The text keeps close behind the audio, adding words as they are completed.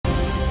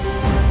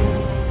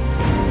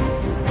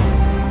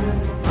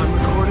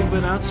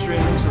not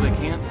streaming, so they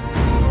can't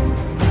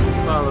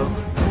follow.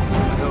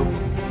 I hope.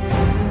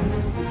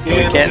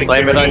 Yeah, we can't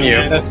blame it on you.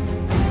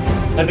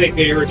 I think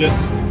they were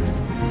just,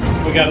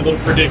 we got a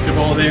little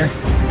predictable there.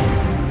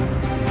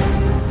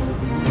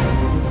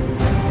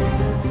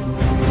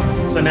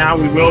 So now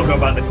we will go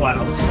by the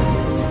clouds.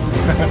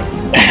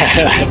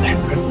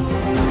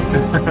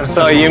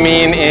 So you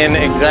mean in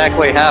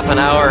exactly half an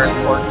hour and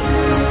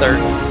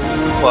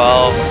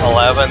 12,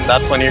 11,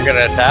 that's when you're going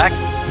to attack?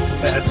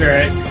 That's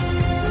right.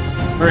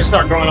 We're going to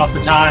start going off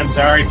the times.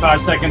 All right, 5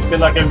 seconds.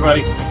 Good luck,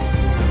 everybody.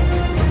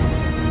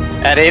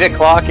 At 8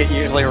 o'clock it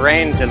usually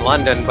rains in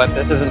London, but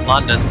this isn't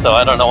London, so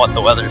I don't know what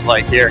the weather's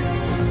like here.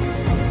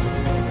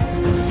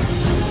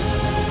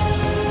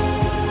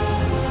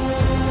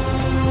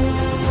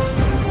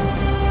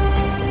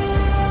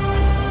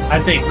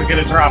 I think we're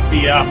going to drop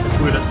the up if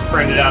we would have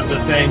spread it out the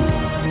thing.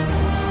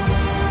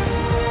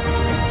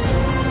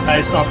 I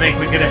just don't think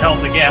we could have held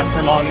the gap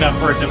for long enough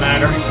for it to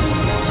matter.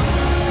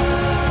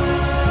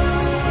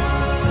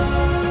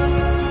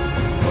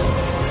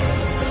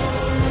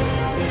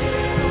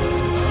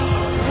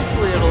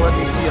 Hopefully it'll let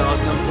me see y'all at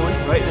some point.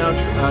 Right now,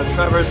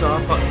 Trevor's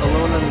off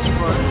alone on his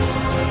front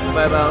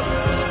by about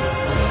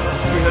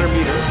 300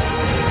 meters.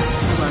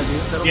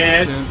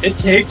 Yeah, it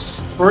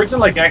takes, for it to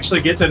like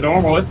actually get to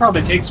normal, it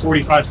probably takes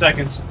 45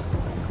 seconds.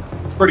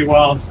 It's pretty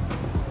wild.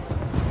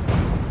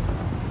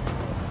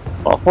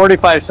 Well,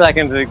 45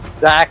 seconds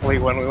exactly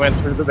when we went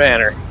through the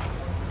banner.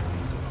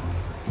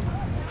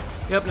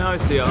 Yep, now I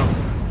see y'all.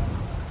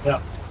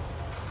 Yep.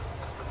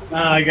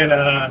 I got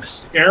a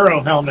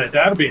arrow helmet.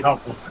 That'll be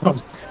helpful.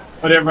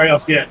 What everybody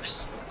else get?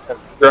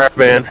 Draft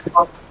van.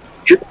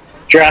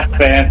 Draft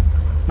van.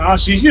 Oh,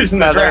 she's using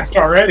the draft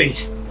already.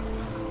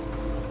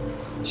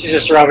 She's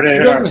just rubbing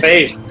it in our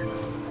face.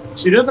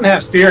 She doesn't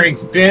have steering.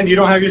 Ben, you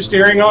don't have your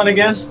steering on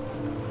again?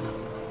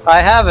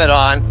 I have it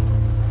on.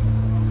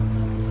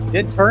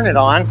 Did turn it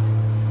on.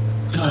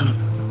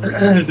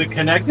 Is it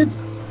connected?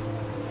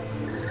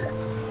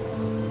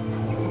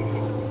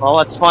 Well,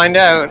 let's find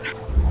out.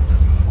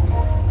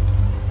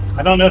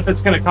 I don't know if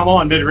it's going to come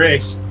on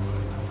mid-race.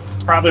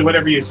 It's probably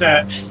whatever you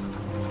set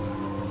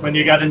when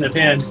you got in the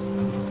pin.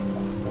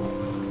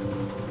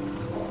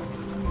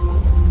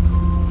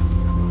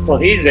 Well,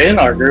 he's in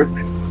our group.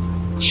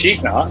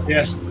 She's not.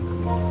 Yeah.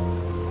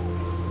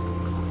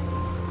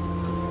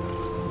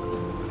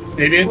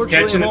 Maybe it's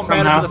catching it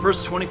somehow. For the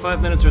first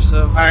 25 minutes or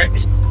so. All right,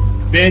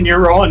 Ben, you're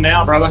rolling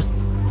now, brother.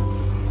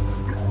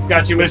 It's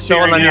got you with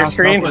showing on your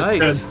screen.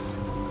 Nice.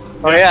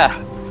 Oh yeah.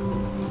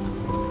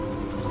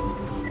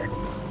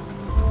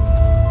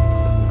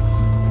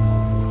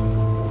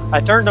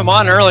 I turned them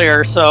on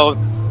earlier, so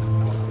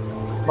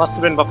must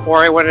have been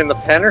before I went in the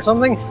pen or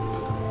something.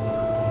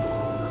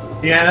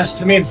 Yeah,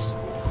 I mean,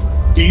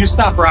 do you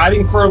stop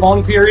riding for a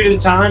long period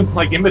of time,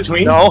 like in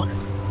between? No.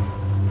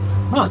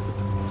 Huh.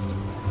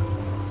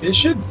 It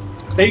should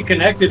stay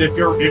connected if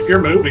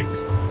you're moving.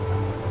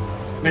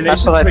 I mean,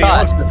 that's what I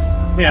thought.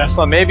 Yeah.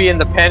 Well, maybe in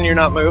the pen you're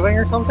not moving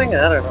or something?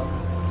 I don't know.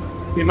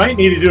 You might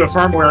need to do a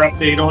firmware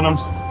update on them.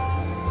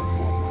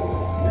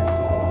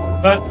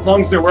 But as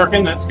long as they're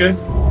working, that's good.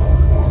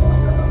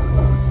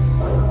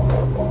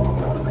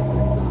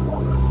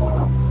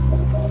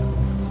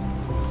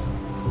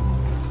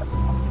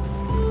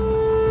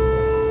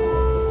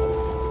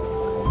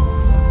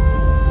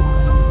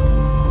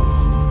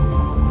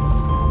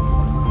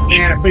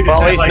 And if we just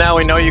well, at least like now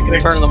we know you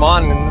can turn them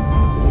on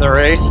in the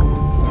race.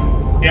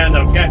 Yeah,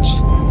 no catch.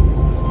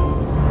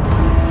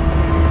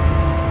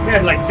 We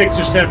had like 6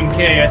 or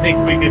 7K. I think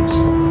we could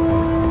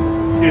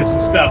do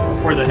some stuff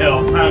before the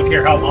hill. I don't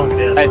care how long it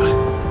is.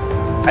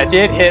 I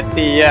did hit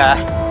the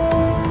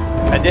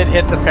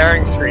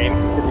pairing screen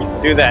because you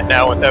can do that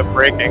now without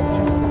braking.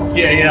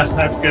 Yeah,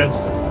 that's good.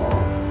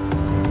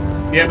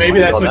 Yeah, maybe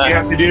that's what you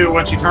have to do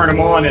once you turn them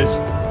on is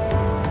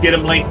get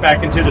them linked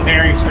back into the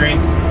pairing screen.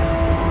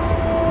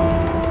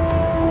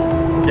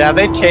 Yeah,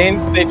 they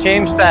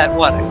changed that,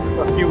 what,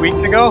 a few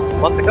weeks ago? A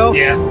month ago?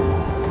 Yeah.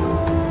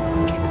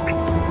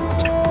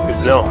 Good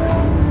to know.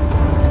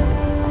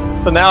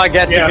 So now I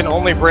guess you can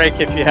only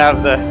brake if you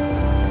have the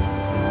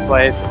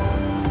plays.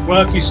 Well,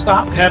 if you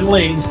stop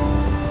pedaling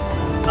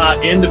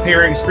in the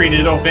pairing screen,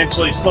 it'll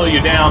eventually slow you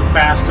down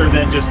faster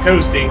than just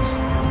coasting.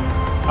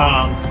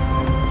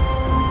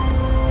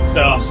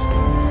 So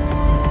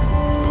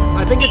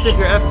I think it's if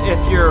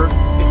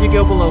you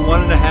go below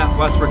 1.5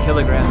 watts per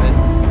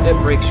kilogram, it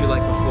breaks you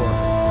like before.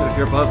 But if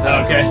you're above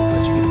that, okay,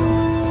 let you keep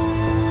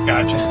going.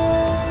 Gotcha.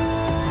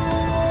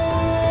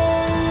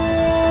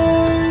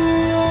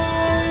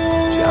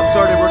 Job's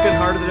already working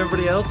harder than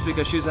everybody else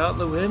because she's out in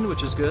the wind,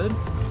 which is good.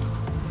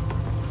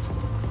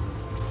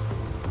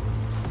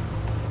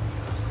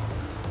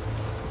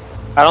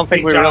 I don't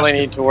think we really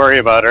need to worry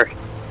about her.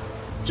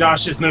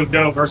 Josh just moved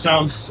over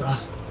some, so.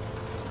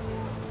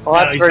 Well,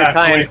 that's very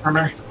kind. From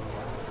her.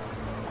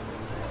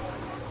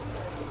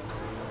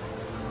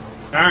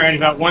 All right,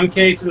 about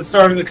 1K to the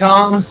start of the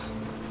column. It's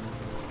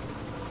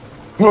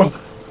going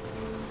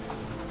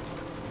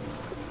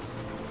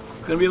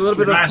to be a little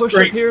bit of a push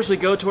up here as we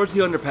go towards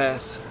the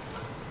underpass.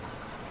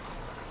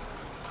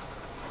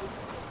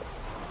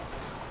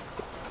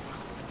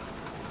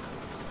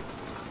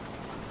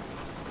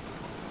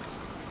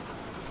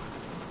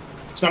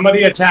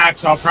 somebody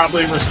attacks, I'll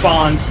probably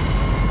respond.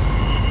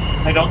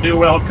 I don't do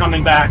well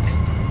coming back.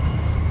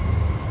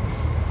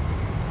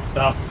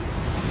 So,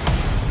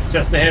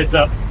 just a heads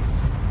up.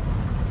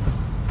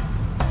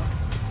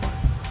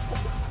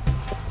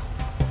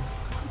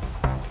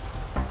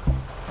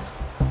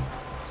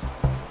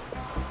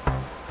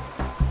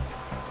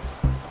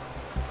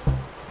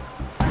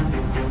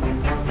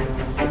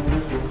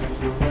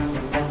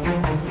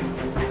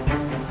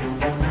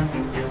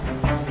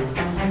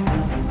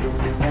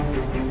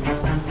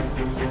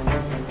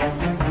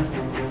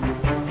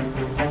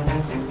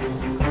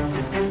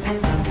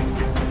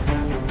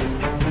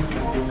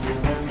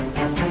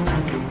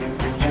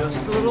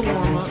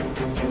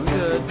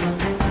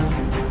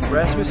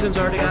 Rasmussen's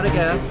already got a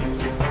gap.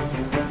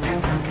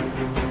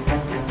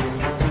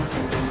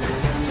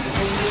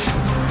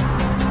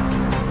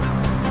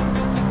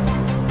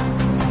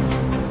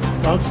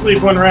 Don't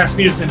sleep on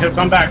Rasmussen, he'll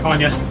come back on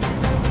you.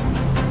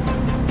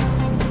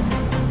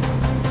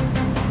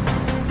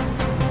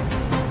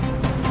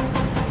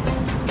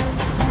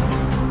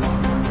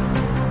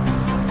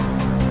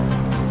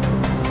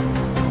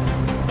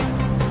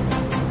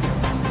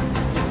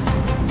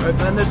 Alright,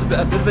 Ben, there's a bit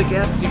of a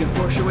gap if you can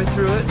force your way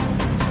through it.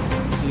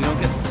 So you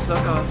don't get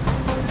stuck off.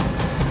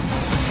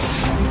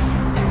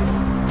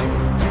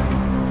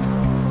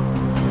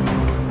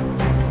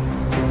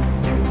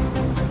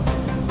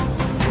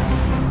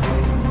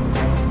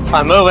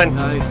 I'm moving.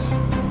 Nice.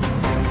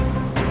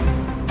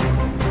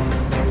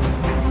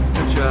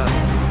 Good job.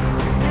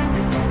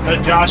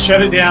 Let Josh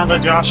shut it down,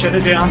 let Josh shut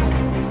it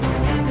down.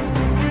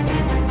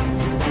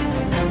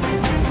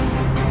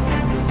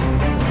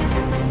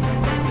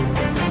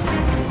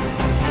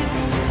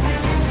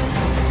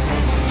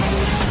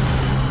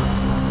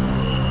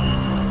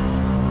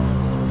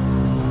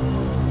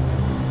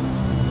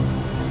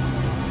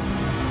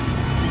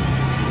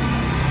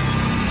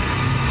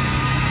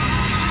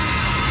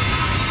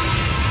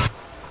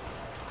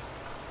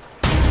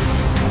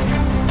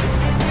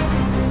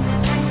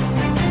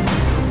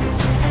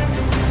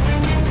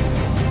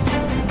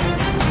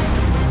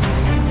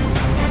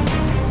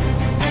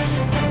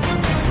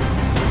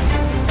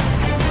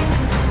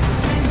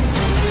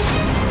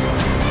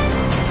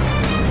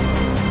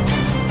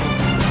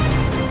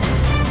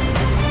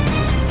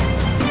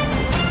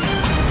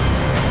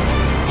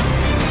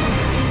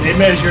 Stay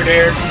measured,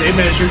 Eric. Stay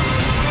measured.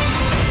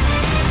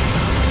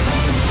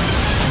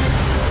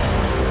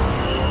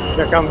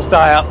 Here comes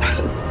Dial.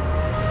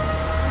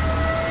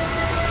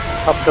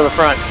 Up to the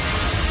front.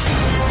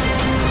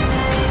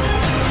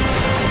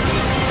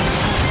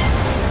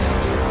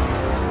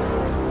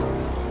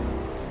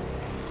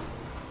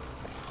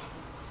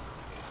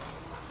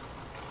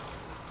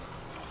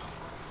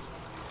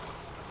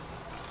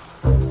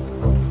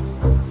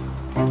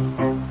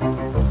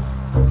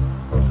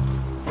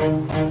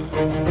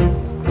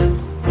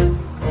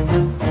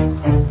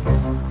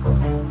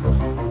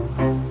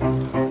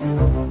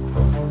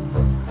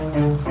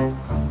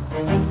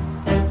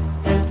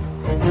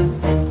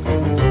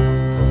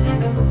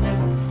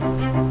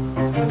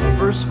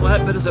 First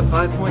flatbed is at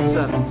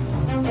 5.7.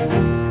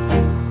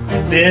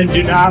 Ben,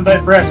 do not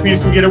let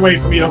Rasmussen get away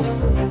from you.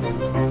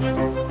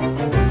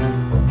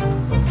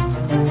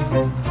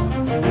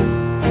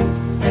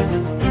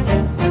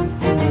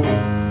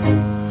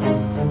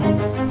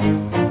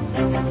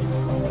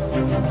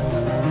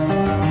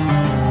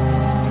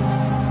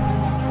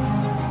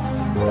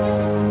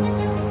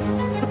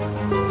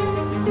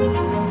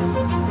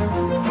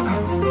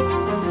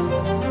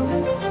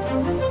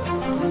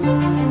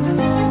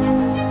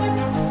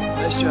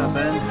 Nice job,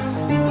 Ben.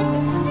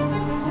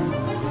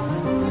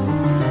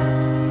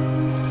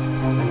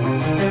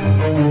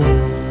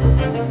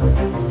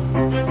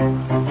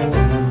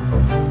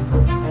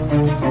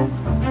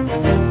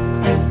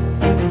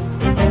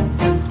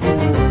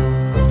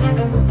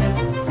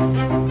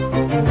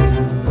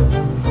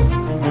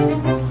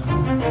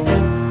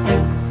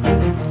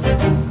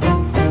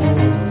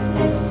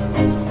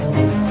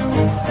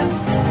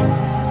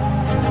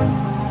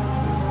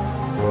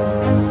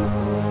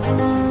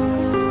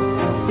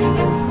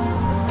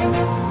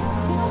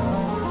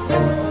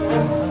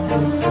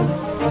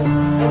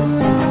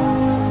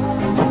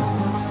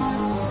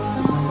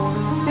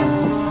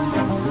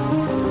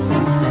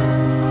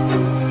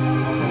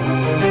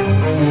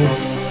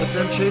 Let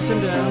them chase him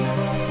down.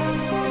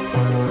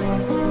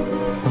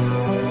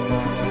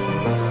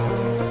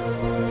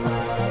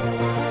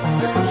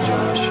 Here comes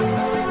Josh.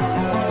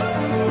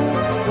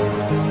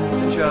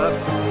 Good job.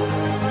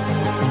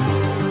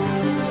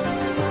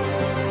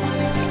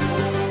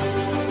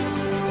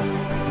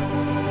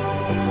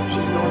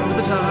 She's going over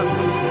the top.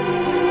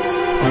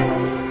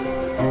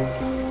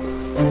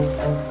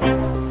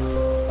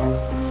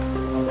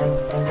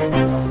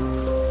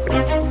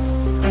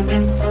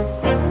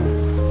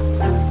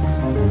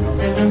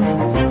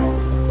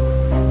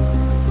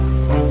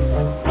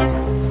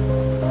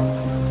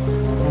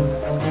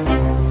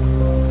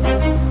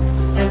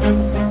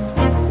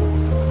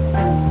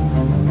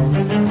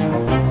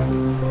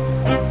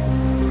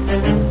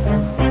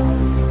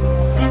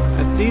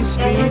 At these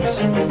speeds,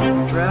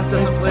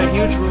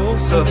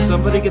 So if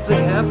somebody gets a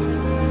gap,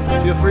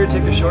 feel free to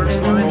take the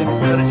shortest line and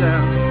cut it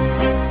down.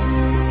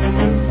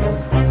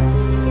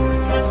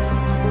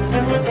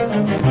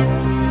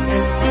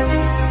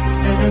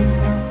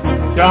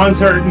 John's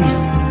hurting.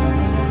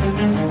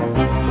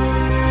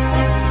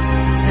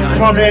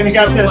 Come on, man, you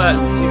got this.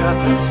 You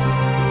got this.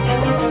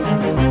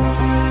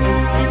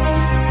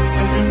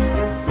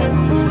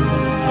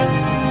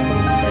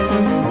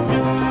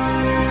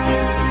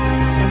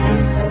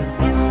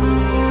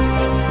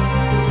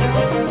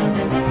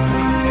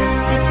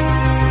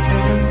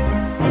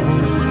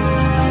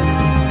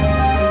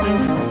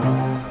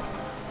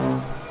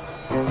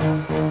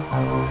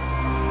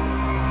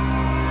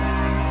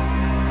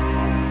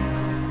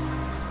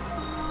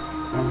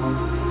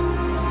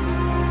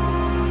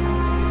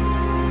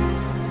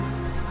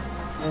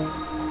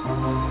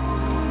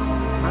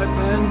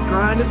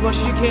 Grind as much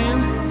as you can.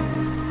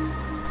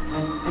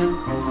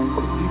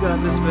 You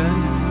got this, Ben.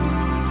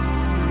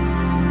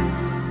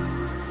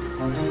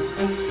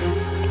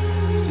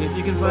 See if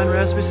you can find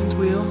Rasmussen's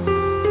wheel.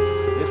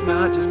 If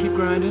not, just keep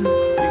grinding.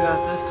 You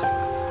got this.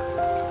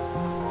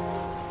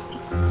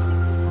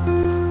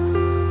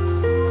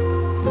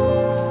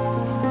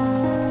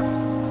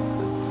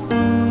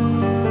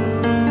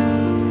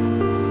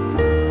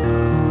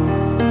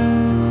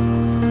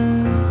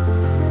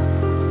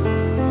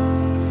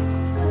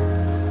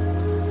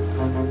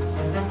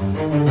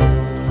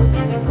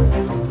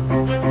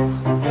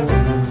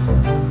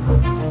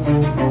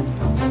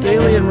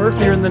 Staley and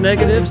Murphy are in the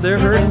negatives. They're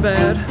hurting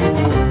bad.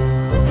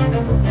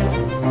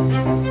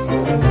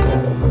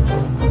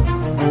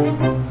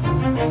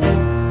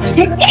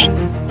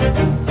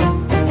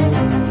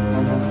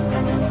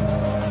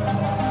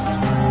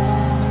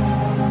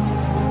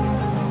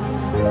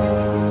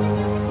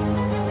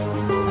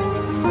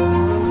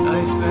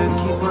 Nice, Ben.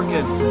 Keep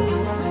working.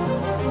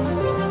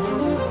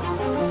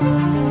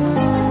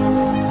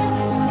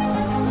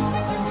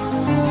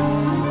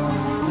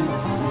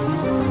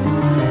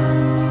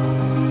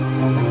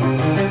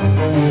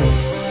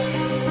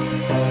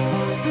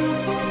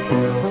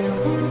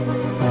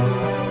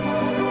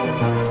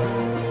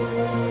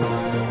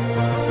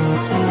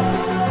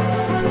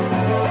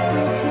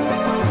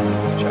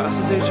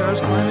 HR's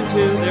climbing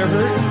too. They're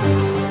hurting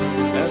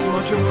as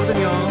much or more than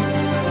y'all.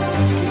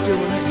 Just keep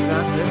doing it. You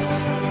got this.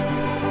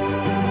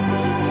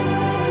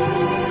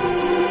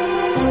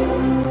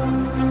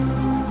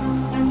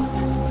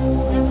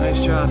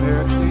 Nice job,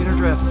 Eric. Stay in her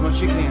draft as much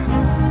as you can.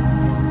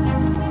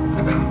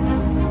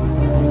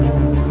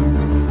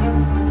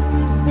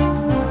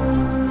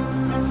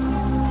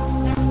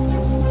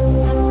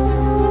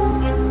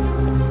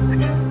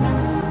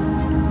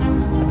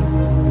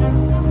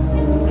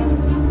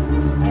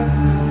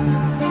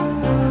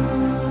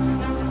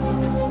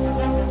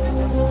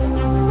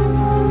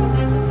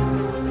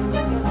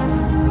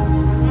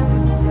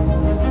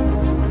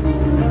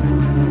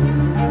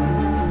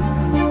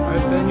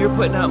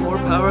 Putting out more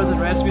power than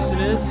Rasmussen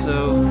is,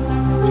 so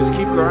just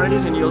keep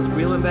grinding and you'll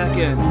wheel him back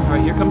in.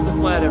 Alright, here comes the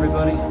flat,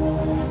 everybody.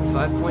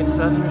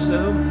 5.7 or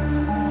so.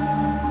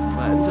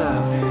 Flattens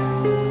out.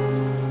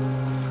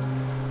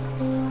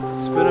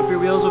 Spin up your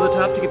wheels over the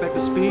top to get back to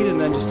speed and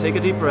then just take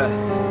a deep breath.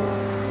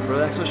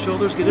 Relax those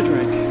shoulders, get a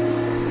drink.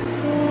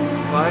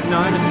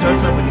 5.9, it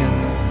starts up again.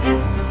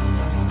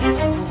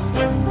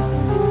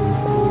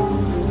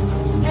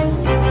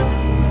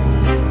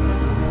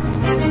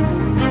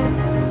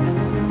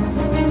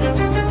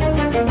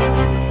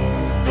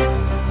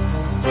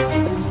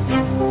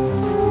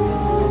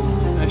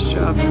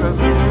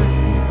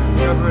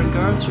 Trevor and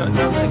Garth shutting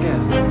down that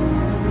gap.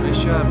 Nice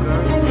job,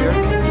 Garth. Eric.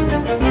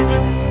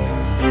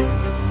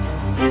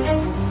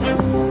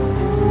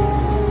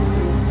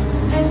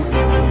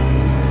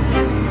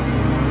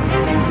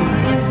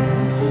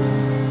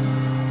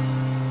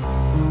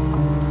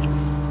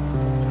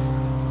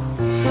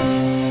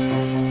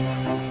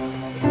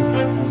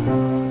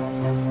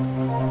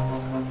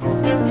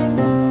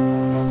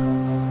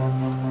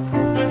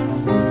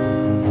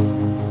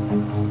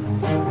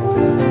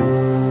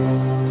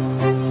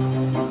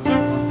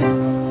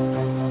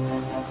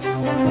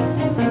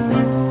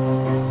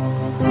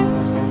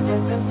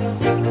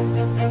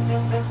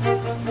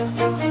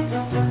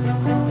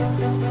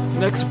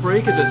 Next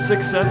break is at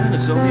 6.7.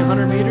 It's only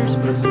 100 meters,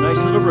 but it's a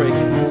nice little break.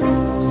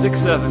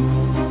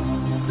 6.7.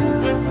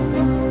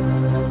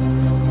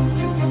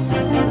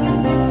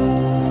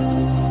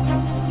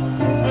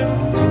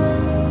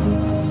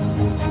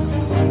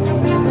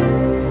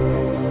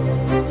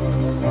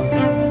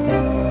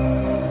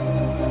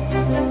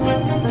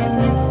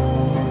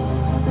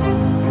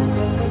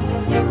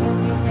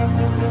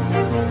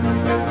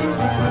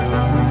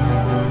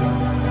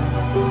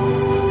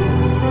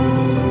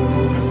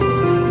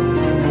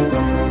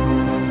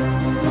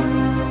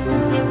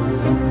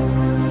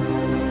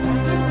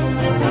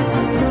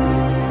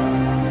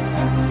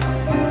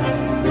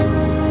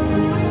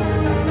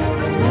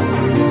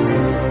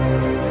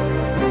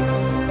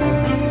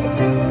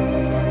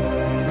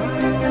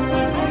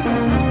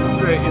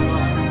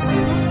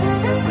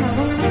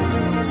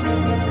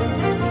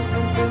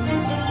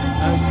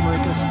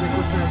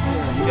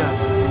 You got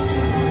it.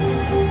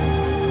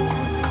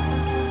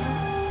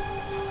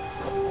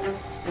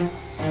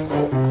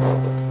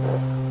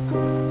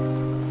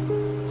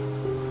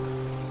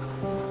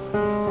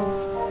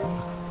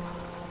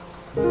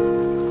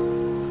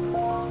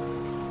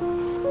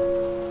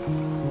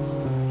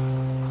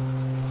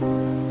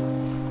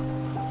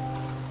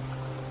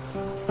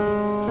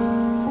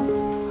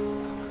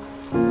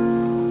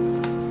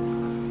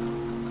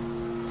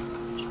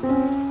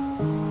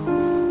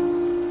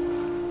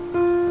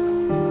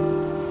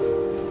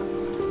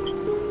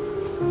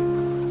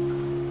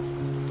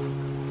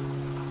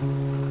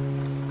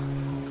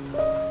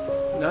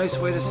 Nice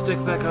way to stick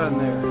back on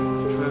there,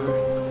 Trevor.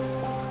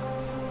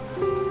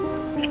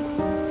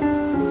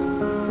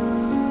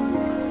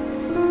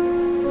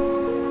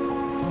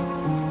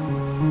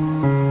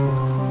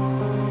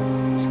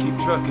 Just keep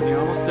trucking, you're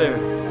almost there.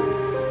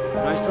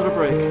 Nice little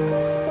break.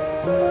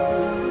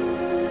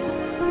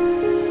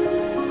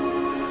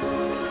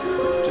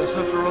 Just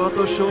enough to roll out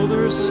those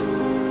shoulders.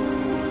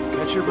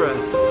 Catch your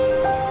breath.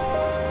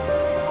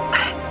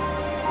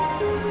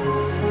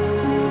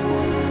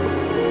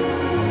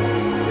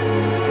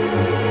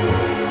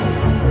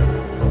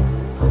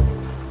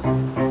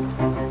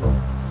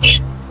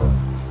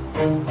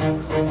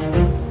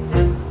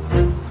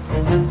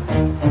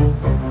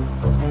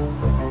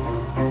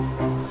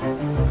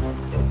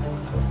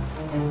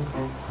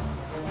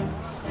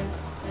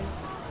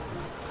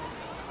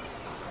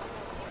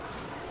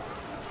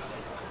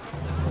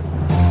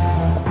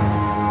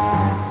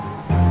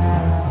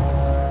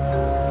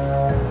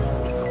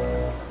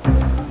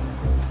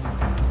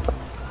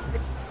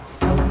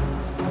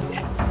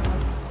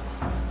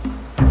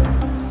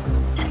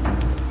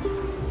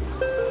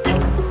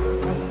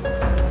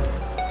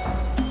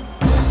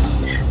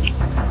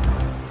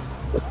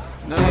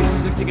 Nice,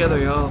 stick together,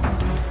 y'all.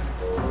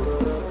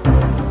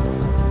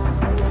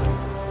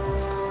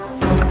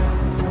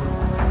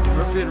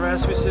 Murphy and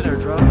Rasmussen are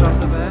dropped off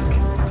the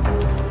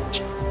back.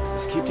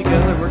 Just keep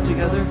together, work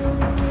together.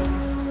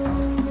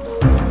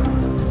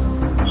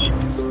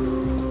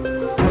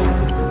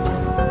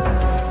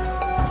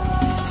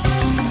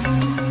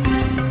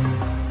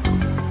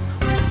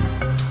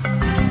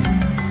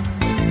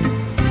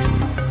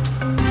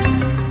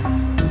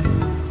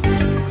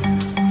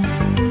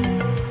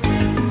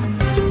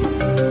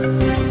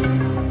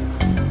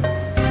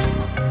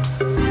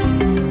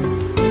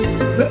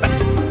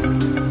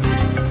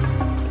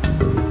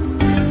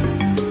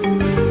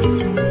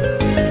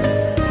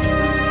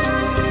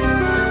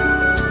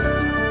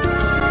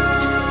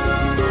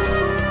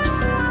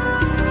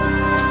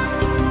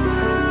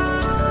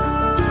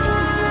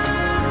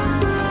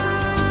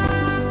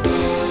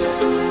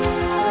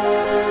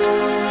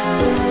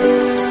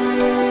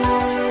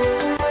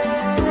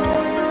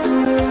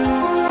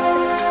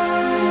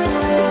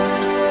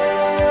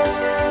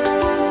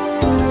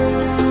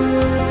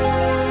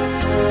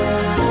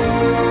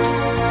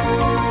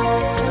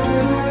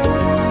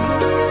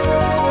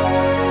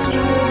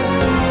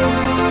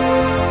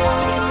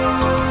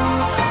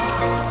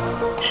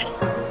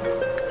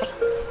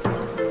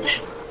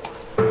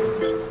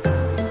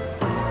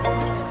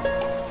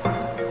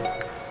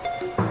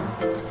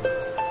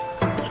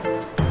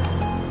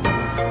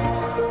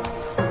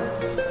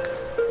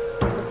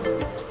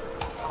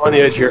 On the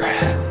edge here.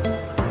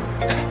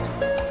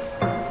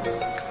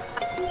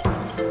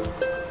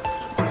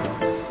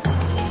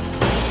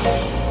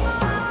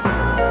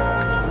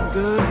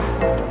 Good.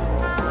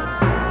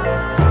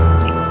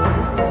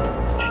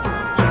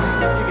 Just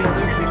stick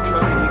together, keep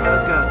trucking. You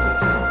guys got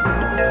this.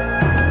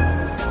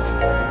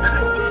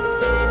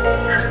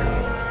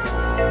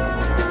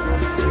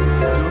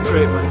 Doing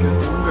great, Micah.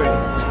 Doing great.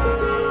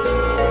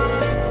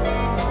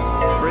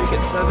 Break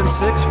at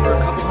 7.6 for a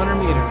couple hundred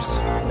meters.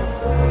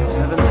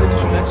 7.6 is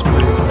your next break.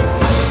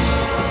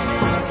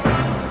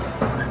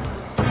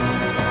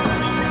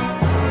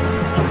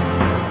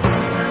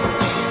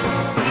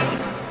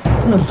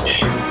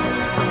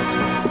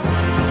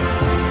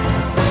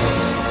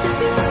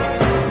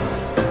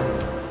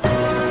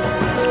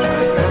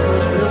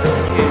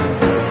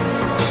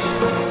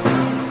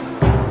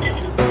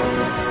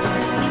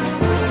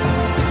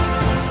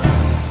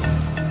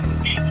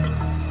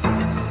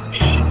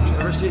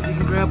 See if you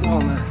can grab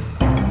Walner.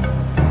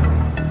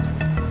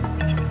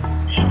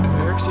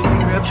 Eric, see if you can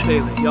grab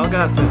Staley. Y'all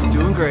got this.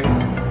 Doing great.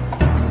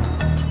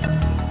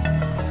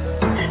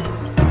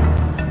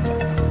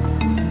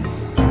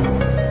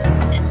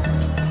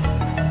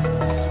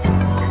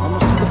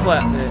 Almost to the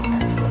flat bit.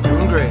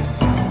 Doing great.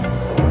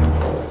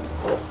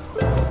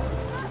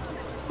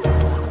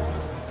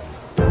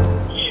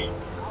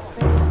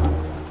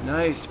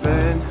 Nice,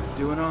 Ben.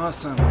 Doing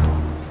awesome.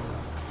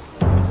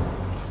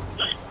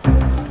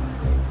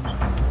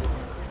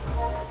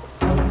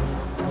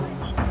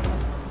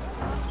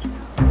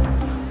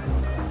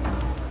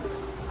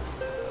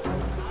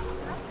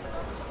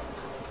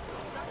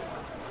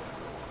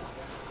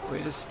 Way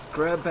to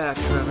grab back,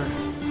 Trevor.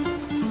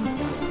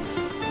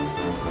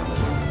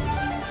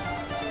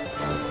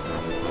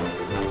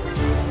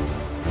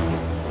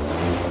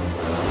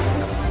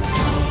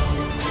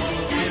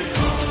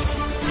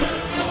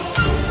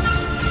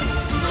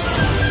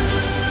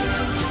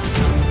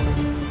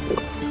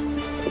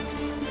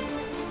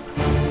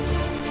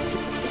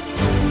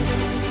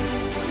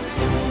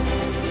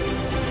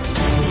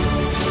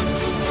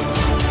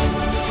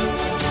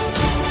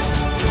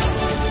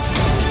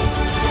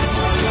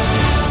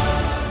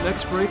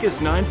 break is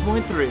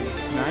 9.3.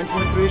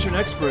 9.3 is your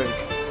next break.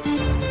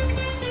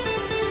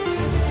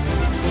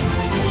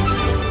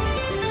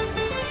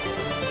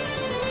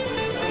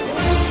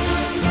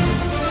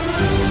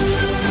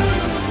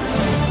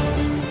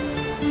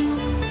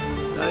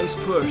 Nice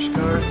push,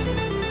 Garth.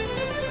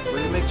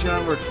 Way to make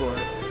John work for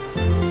it.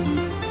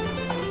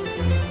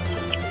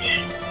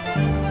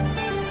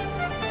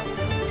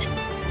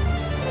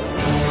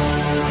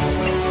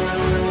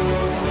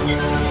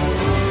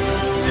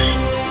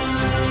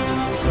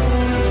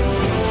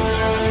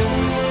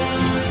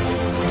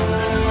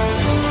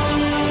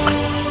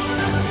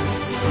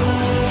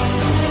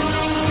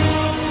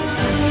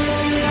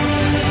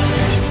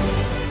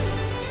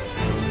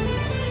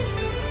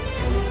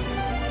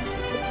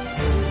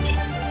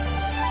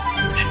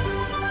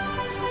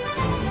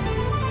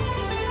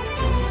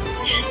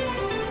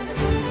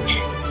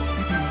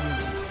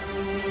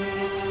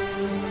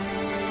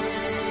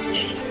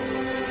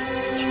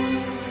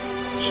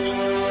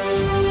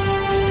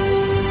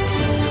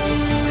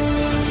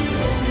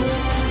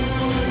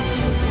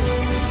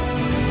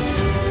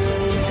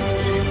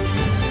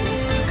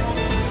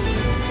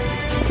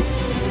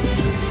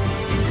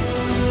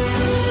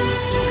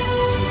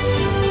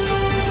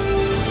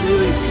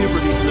 Super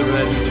deep in the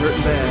red, he's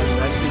hurting bad.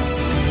 That's good.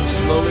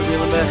 Slowly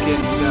reeling back in. You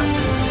got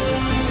this.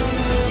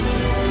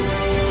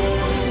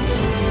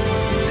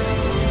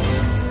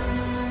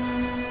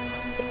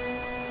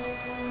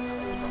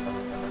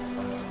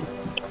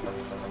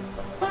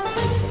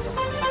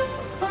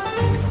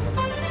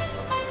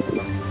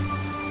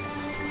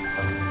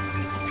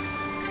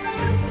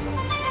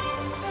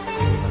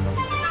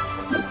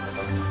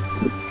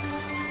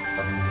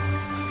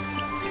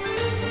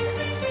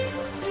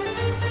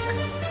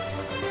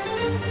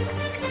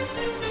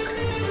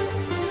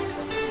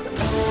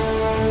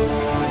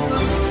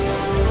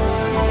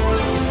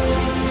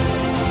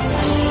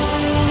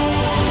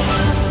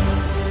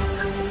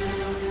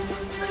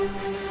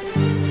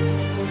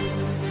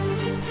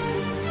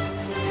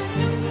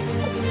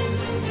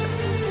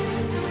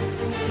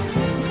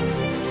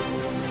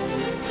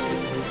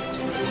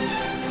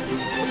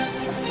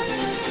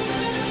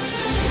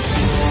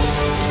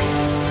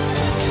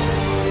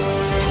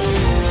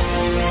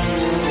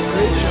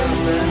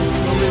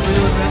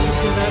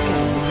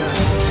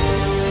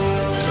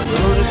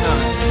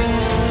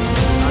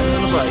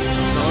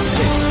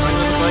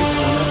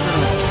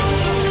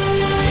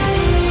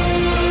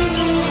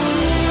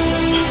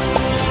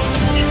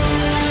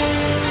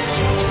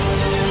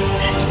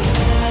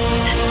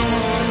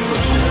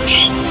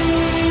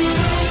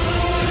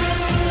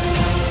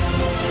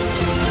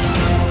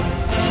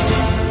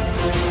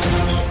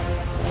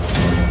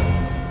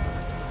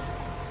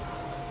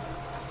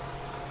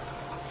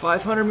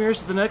 $500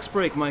 meters to the next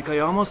break, Mike. Are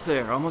you almost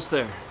there? Almost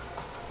there.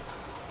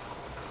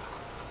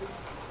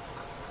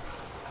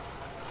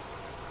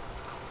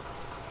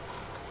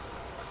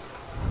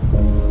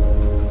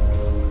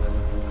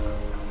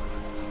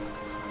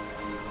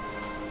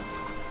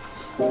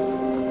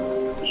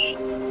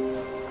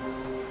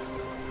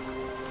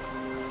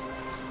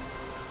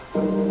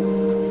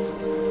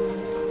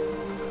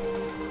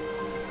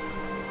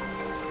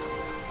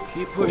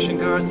 Keep pushing,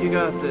 Garth. You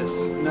got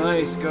this.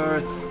 Nice,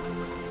 Garth.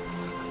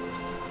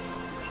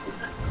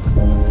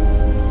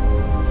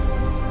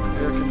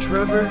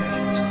 Trevor,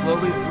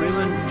 slowly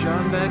reeling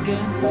John back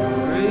in.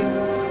 Great.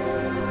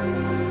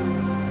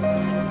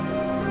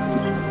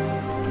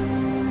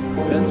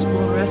 Ben's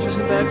pulling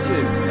Rasmussen back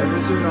too.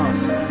 Everyone's doing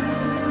awesome.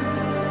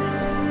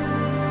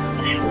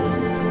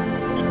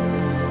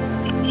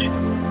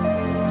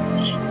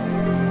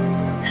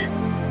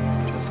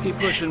 Just keep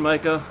pushing,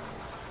 Micah.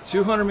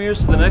 200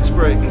 meters to the next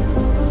break.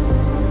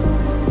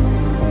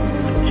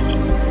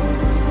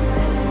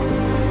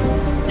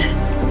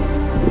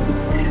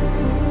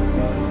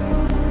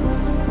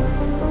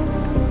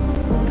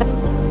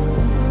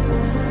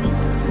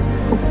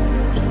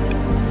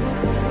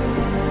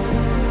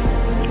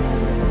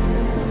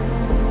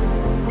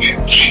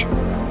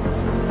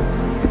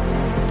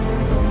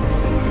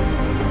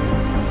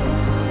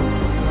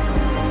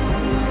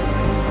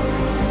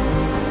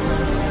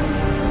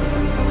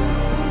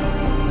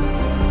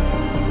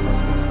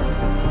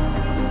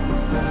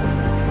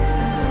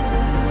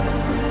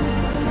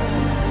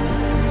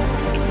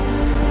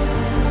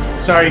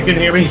 Sorry, you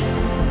couldn't hear me.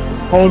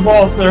 Hold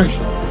ball there.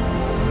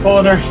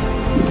 Pulling her.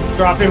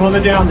 Drop him on the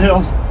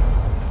downhill.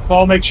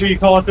 Paul, make sure you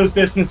call out those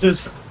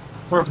distances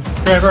where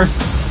Trevor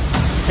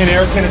and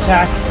Eric can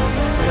attack.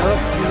 Yep.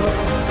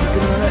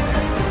 Keep on it.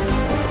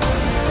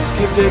 Just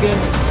keep digging.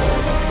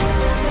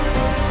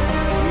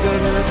 We got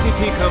an ATP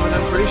coming,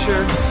 I'm pretty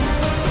sure.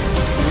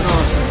 Doing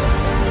awesome.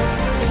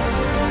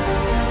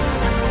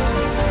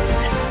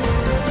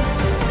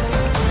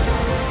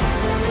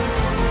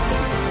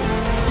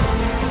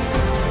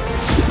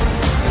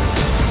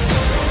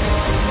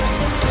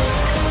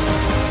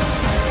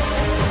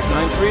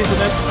 The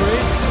next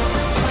break.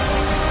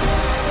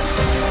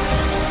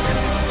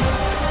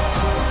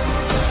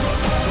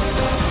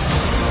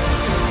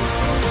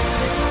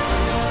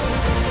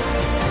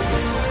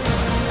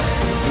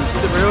 You see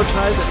the rail railroad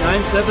ties at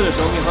 9.7. There's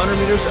only 100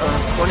 meters,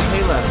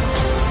 1K left.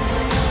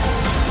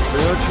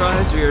 Railroad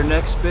ties are your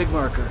next big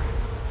marker.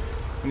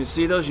 When you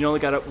see those, you only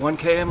got 1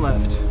 km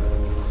left.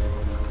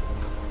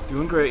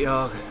 Doing great,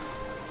 y'all.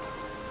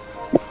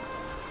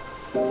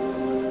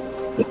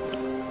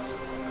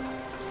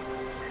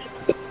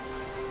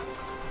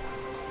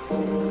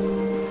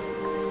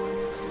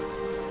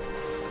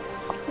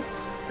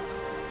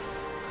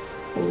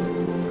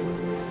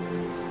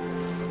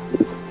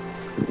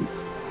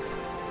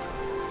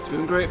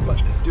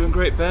 Doing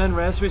great, Ben.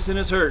 Rasmussen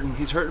is hurting.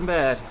 He's hurting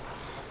bad.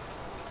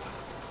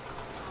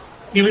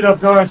 Give it up,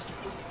 Garth.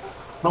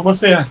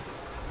 Almost there.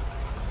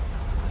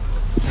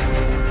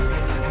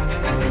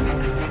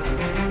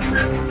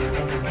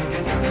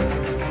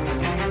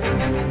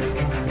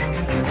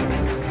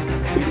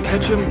 You can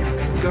catch him,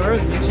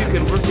 Garth. You two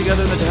can work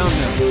together in the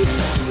downhill.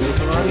 It's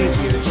a lot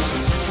easier.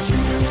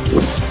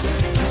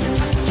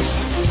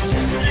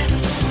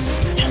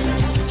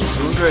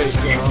 Doing great,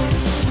 y'all.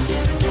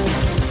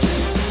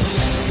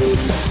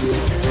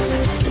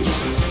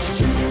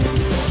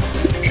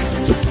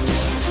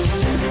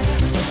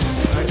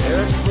 Alright,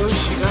 Eric, push.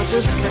 You got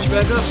this. Catch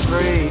back up.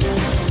 Great.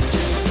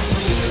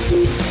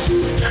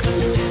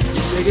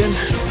 Digging.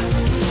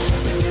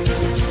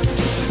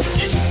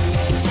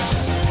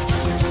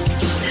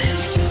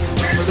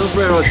 For those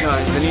railroad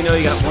ties, then you know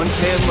you got 1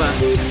 km left.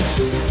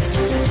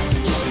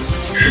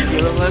 Be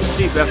a little less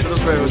steep after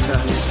those railroad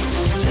ties.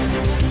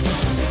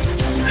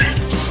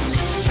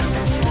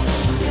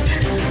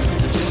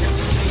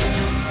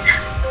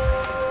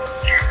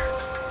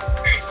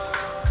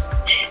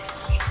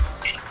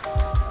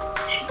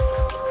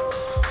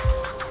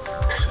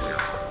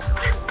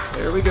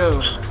 There we go.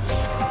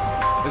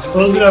 This is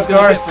the steep it's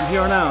going to get from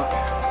here on out.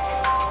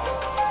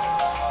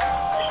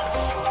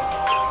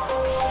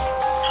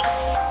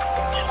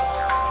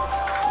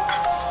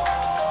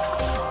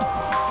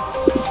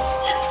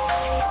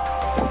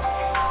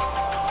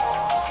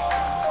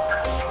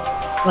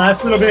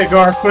 Last little bit,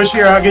 Garth. Push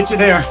here. I'll get you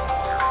there.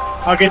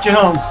 I'll get you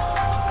home.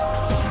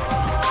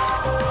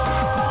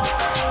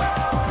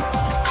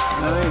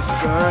 Nice,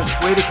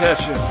 Garth. Way to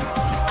catch him.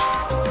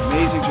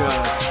 Amazing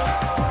job.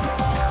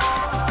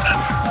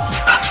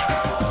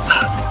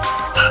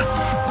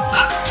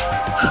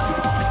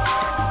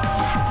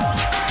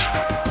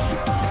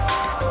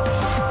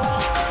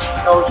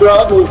 No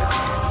trouble.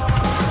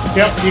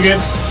 Yep, you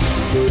good?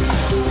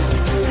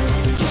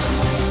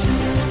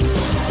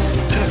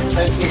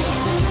 Thank you.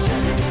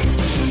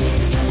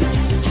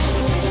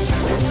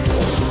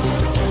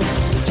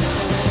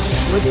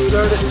 Let's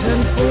start at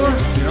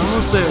 10:04. You're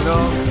almost there,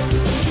 dog.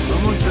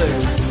 Almost there.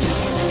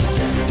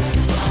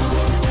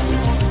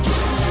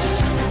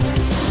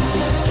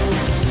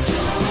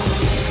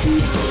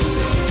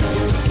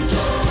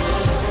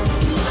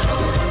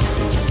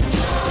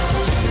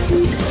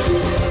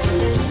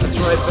 That's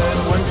right, Ben.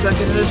 1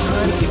 second at a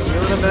time. Keep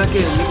reeling it back in.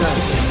 You got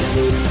this.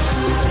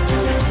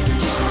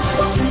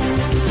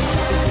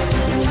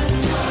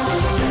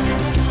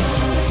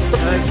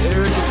 Nice,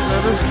 Eric and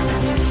Trevor.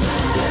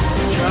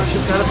 Josh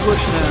has got to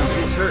push now.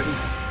 He's hurting.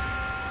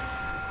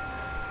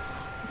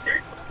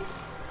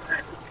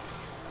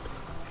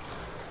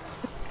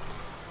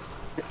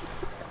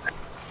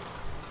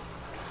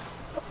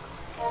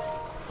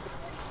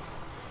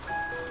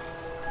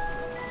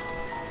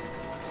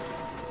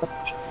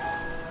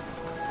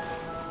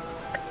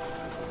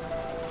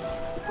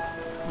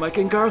 Mike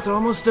and Garth are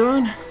almost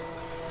done.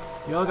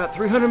 Y'all got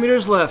 300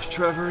 meters left,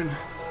 Trevor and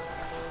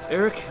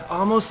Eric.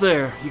 Almost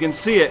there. You can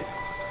see it.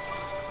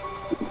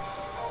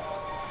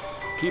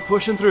 Keep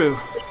pushing through.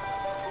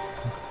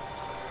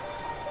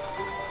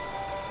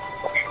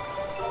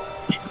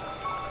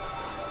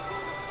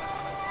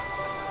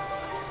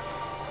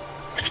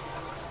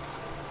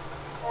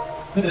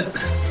 Keep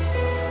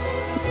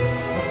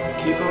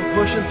on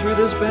pushing through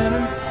this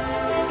banner.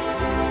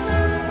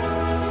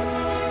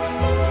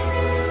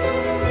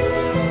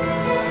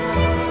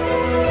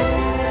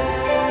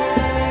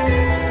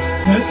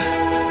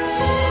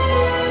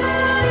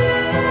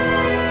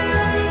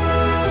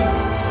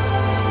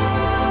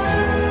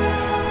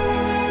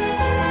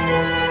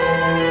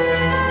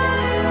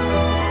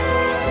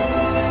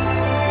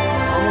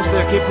 Almost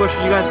there, keep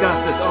pushing. You guys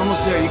got this.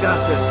 Almost there, you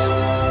got this.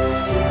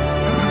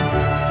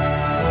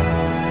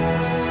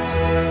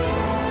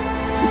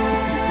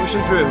 Keep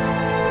pushing through.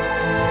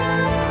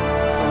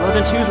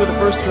 11.2 is where the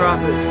first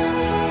drop is.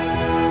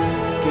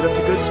 Get up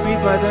to good speed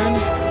by then.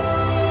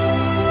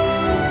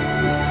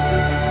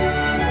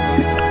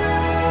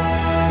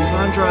 Keep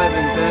on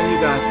driving, Ben. You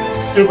got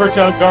this. Super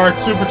tug, Garth.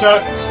 Super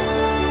tug.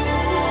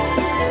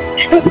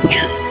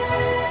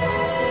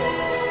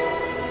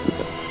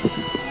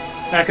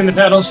 Back in the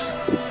pedals.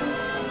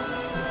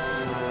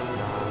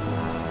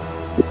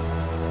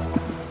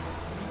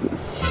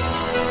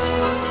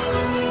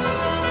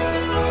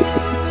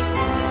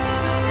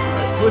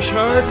 Alright, push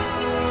hard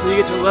until you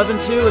get to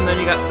 11.2, and then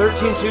you got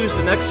 13.2s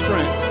the next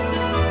sprint.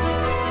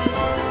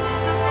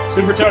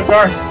 Super tug,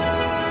 Garth.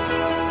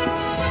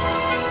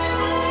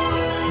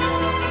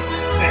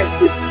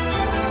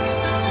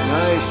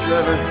 Nice,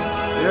 Trevor.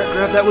 Eric,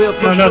 grab that wheel.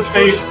 Push, No, push,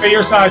 push. stay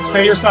your side.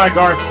 Stay your side,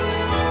 Garth.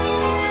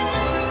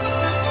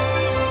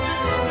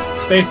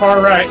 Stay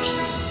far right.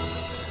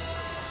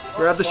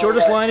 Grab the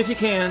shortest line if you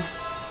can.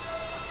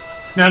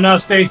 No,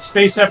 stay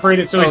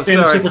separated so we stay in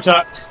the super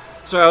tuck.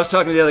 Sorry, I was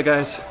talking to the other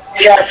guys.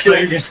 Yeah,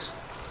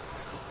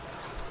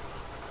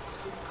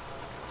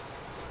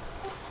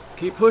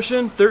 Keep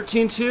pushing.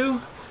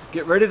 13-2.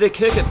 Get ready to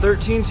kick at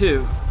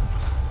 13-2.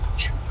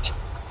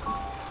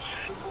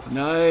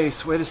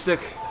 Nice. Way to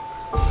stick.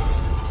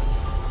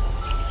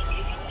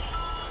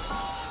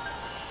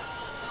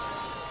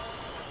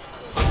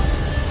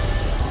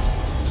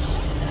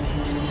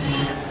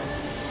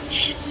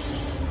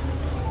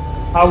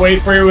 I'll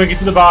wait for you when we get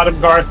to the bottom,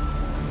 Garth.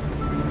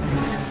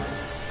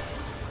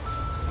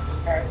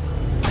 Alright.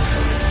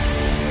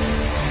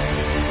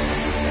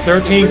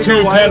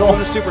 13-2 pedal. On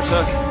a super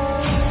tuck.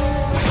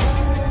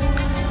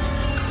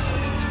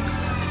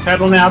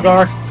 Pedal now,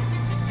 Garth.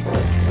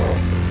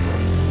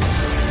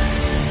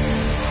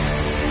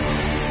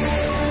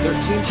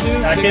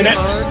 Back in it.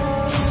 Hard.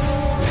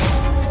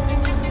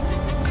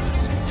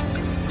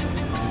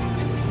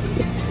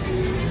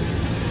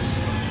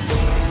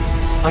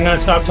 I'm gonna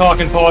stop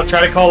talking, Paul.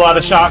 Try to call out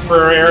a shot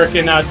for Eric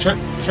and Eric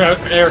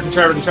and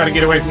Trevor to try to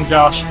get away from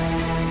Josh. All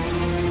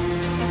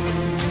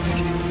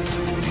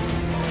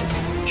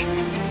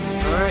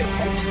right.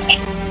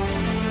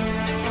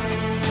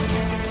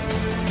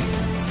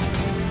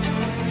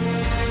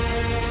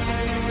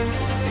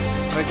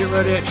 All right, get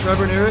ready at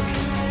Trevor and Eric.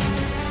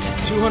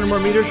 200 more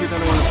meters, you're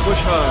going to want to push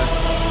hard.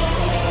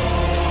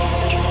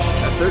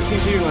 At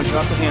 13-2, you're going to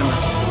drop the hammer.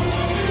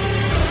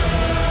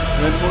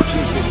 And then 14-2.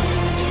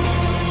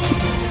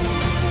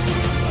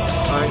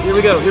 All right, here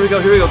we go. Go, go,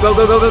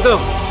 go, go, go.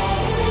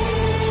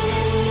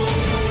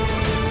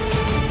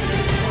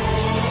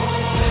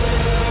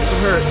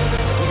 Doesn't hurt.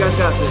 You guys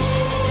got this.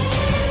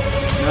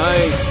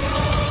 Nice.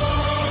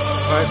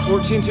 All right,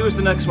 14-2 is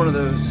the next one of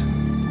those.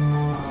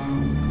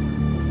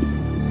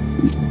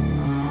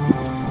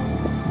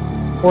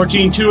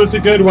 14-2 is a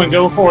good one.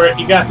 Go for it.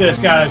 You got this,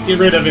 guys. Get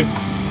rid of him.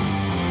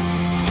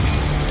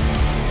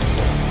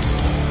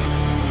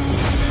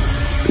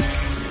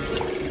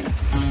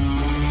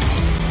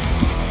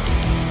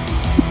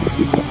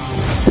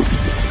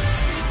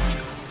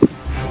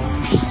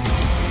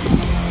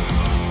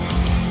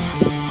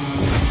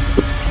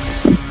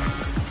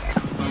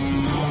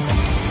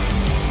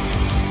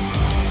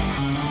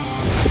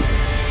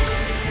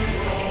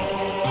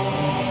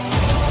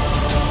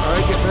 All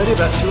right, get ready.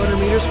 About 200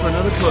 meters for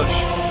another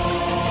push.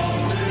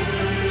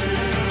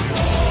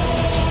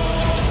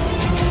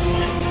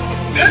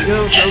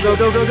 Go, go, go,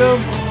 go, go, go.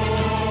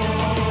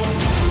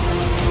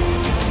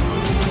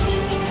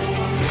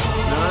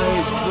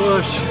 Nice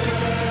push.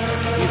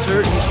 He's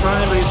hurting, he's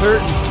trying, but he's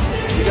hurting.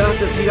 You got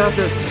this, you got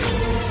this.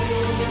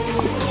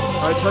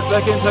 All right, tuck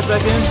back in, tuck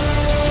back in.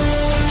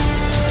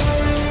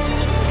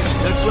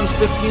 Next one's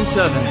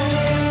 15-7.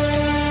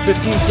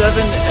 15-7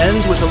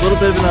 ends with a little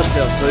bit of an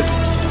uphill, so it's,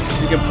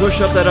 if you can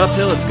push up that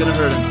uphill, it's gonna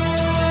hurt him.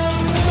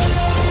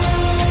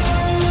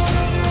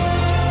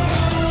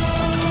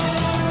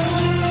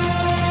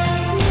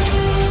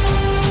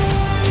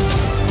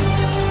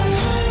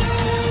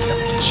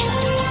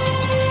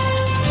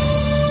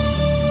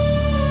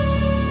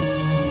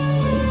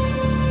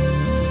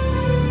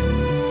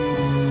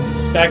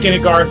 Back in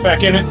it, Garth.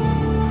 Back in it.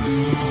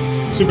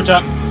 Super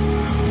tuck.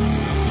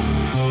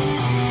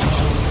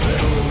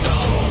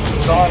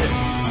 Got it.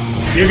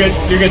 You're good.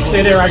 You're good.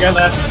 Stay there. I got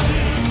that.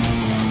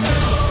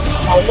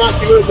 I'm not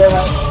doing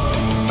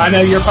that. I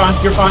know. You're fine.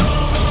 You're fine.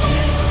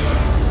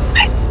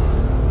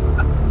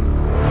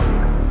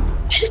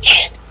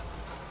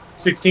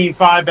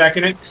 $16.5. Back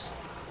in it.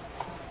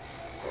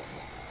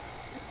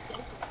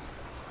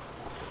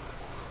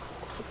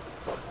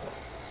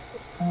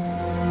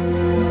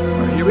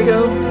 Here we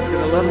go. It's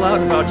going to level out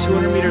in about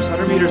 200 meters,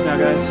 100 meters now,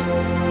 guys.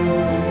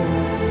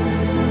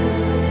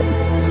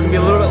 It's going to be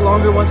a little bit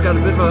longer. One's got a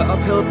bit of an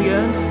uphill at the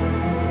end.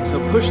 So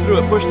push through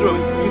it, push through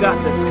it. You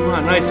got this. Come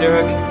on. Nice,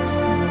 Eric.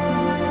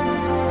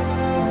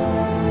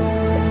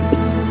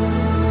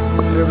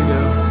 There we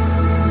go.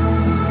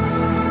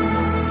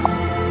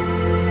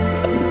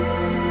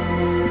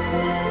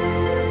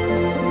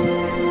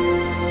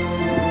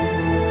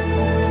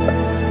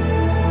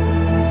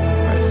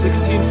 All right,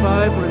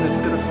 16.5.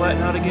 It's going to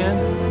flatten out again.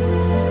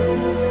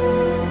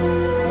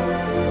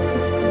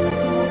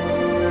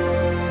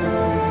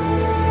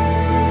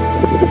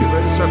 Get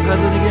ready to start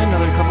pedaling again.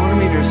 Another couple 100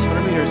 meters.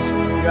 100 meters.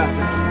 You got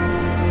this.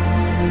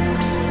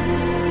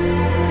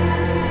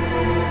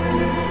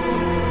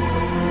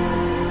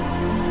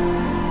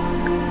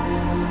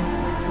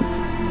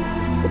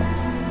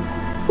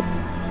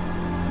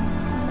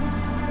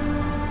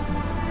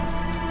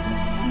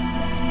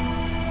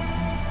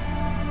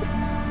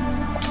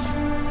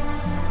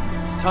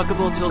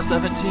 Tuckable till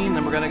 17,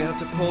 then we're gonna have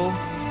to pull.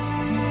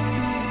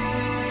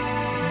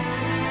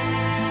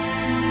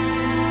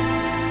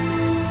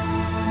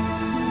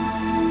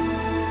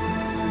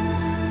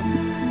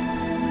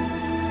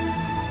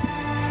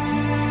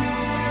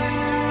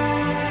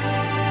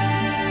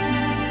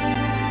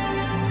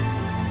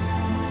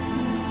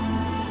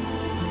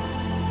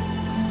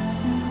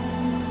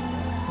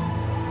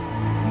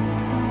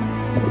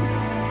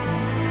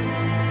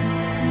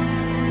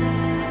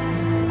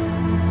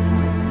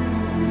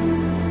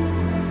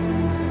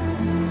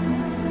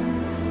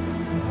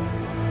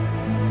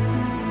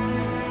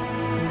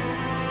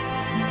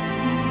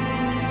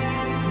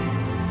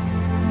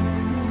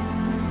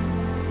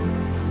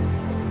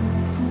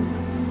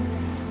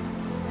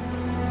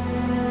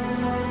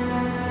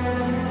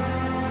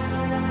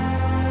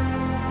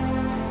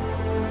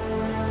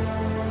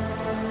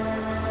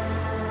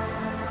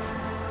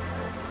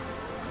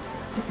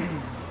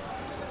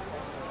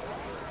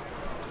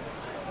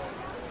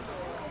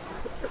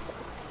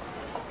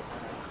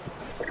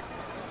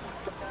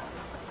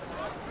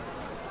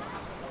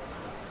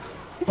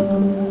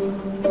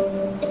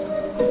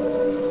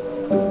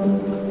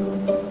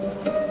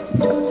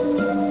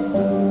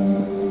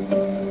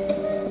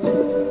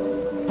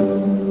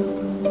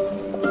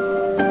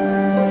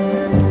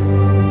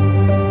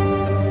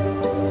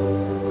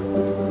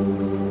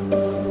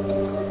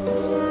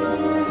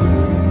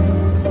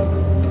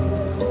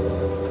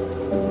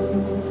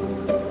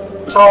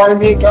 Sorry,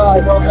 Mika,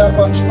 I don't have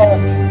much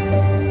left.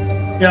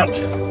 Yep.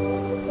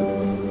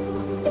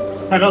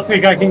 I don't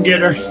think I can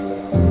get her.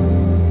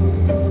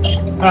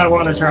 I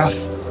want to try.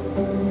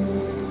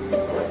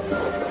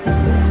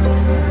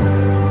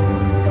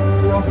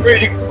 Feel free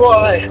to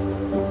fly.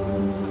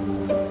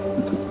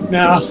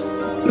 Now,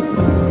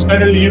 it's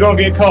better that you don't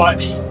get caught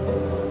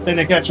than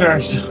to catch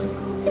hers. Yeah,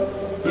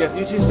 if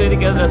you two stay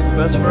together, that's the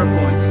best for our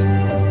points.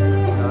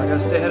 I gotta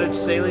stay ahead of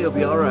Staley, you'll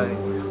be alright.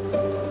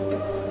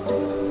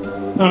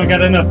 I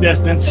got enough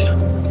distance.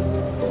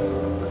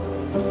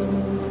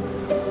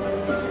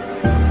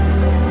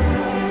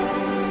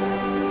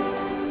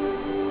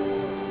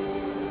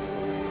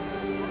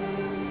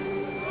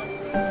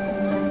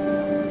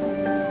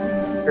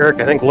 Eric,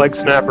 I think leg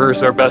snapper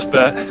is our best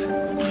bet.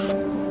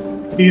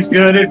 He's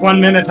good at 1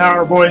 minute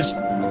power, boys.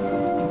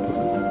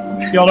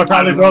 Y'all are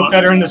probably both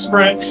better in the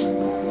sprint.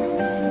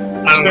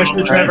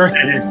 Especially Trevor.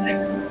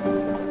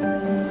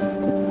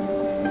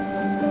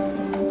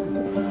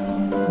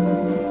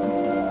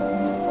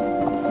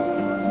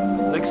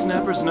 Leg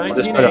snapper's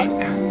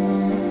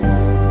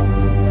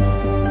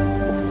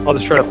 19.8. I'll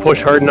just try to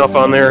push hard enough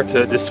on there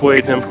to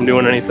dissuade him from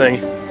doing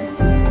anything.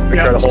 I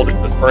try to hold it to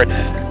the sprint.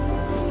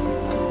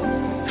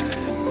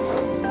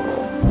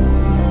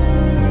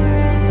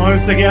 As long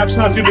as the gap's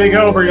not too big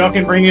over, y'all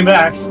can bring him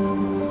back.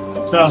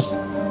 So,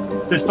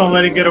 just don't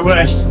let him get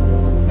away.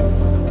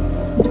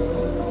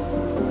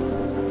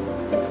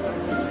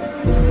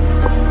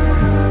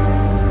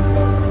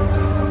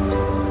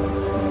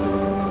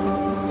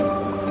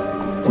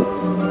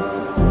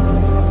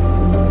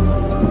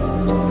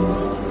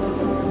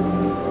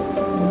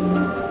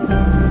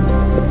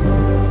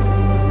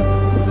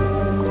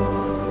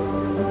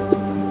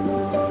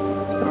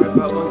 Alright,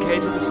 about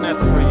 1K to the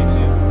snapper for you two.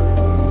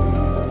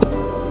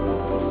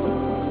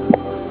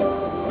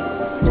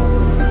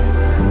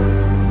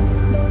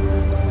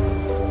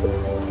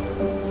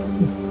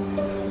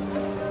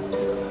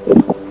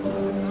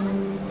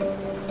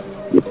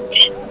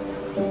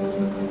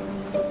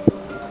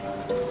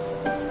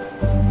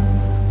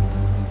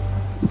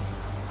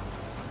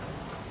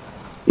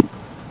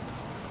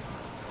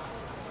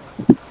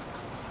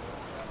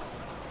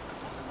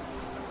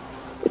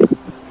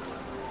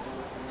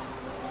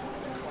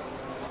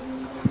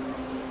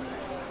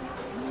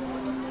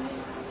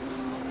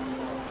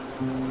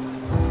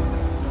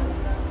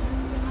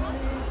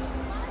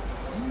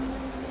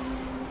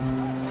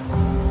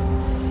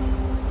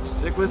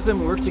 Stick with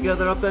them, work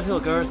together up that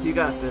hill, Garth. You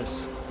got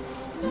this.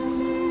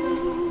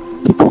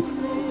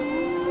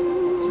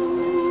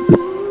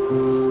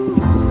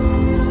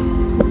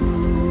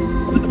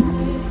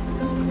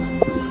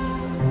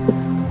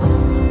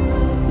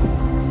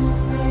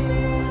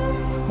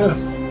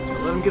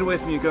 Don't let him get away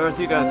from you, Garth.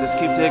 You got this.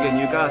 Keep digging.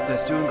 You got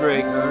this. Doing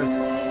great,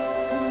 Garth.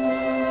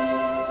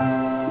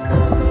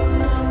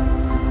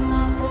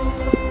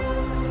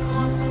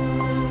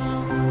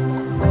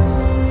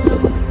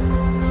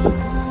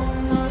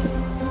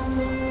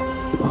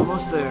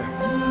 Almost there.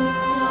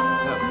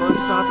 That bus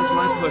stop is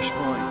my push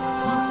point.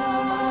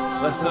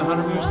 Less than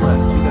 100 meters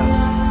left. You got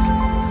this.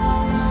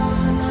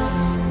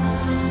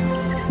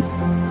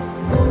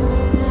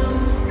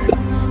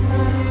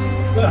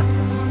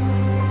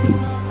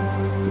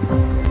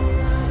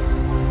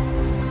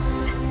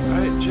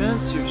 Alright,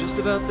 gents, you're just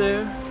about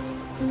there.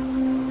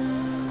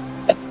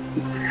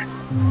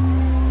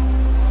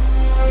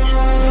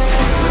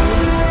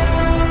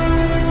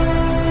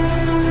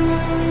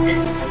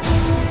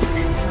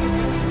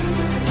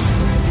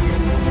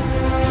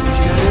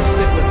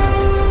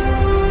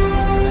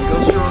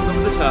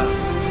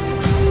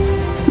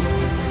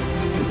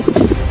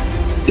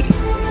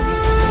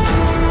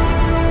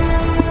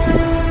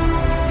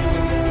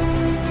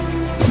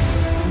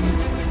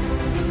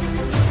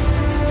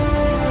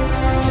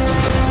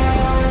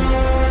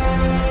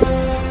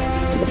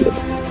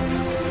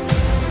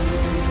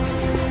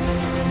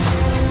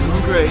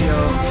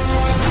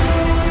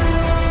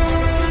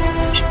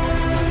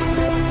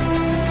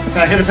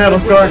 Hit the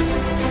pedals, Garth.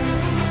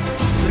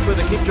 Stick with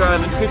it, keep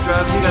driving, you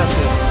got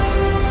this.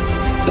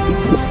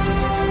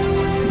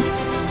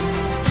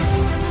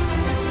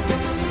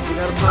 You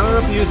gotta power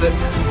up, use it.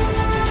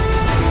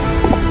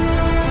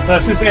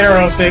 That's this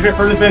arrow, save it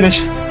for the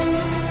finish.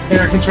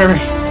 Eric and Trevor.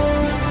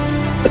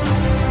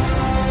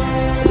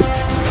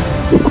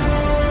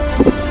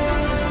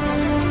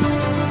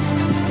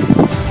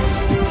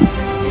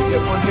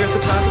 Get one here at the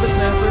top of the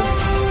snapper.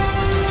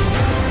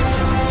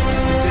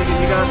 Keep digging,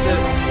 you got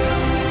this.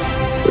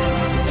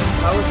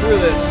 Power through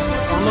this.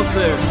 Almost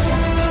there.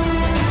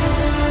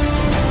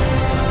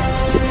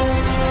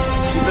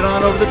 Keep it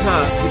on over the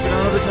top. Keep it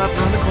on over the top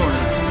around the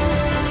corner.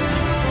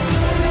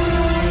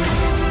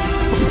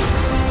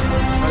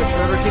 Alright,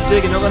 Trevor, keep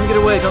digging. Don't let him get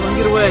away. Don't let him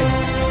get away.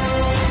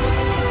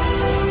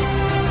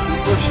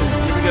 Keep pushing.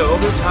 Here we go.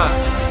 Over the top.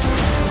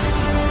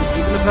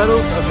 Keeping the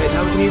pedals. Okay,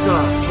 now we can ease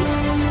off. Keep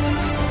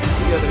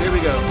together. Here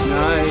we go.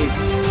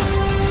 Nice.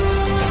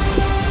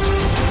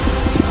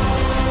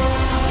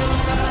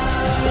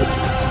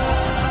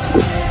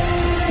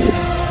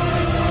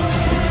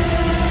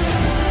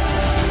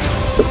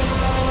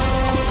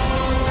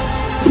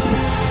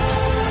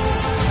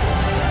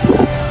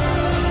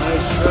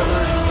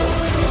 Trevor,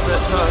 use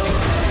that tuck.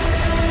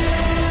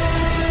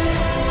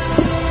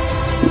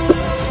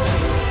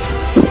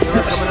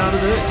 You're coming out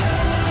of it.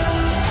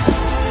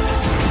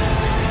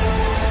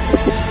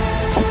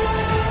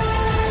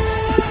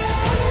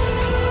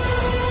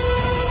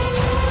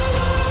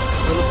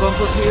 Little bump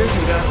up here.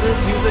 You got this.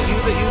 Use it,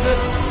 use it, use it.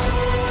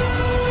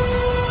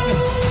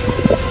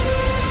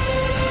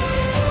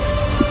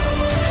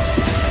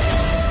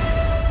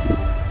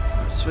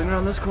 Swing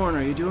around this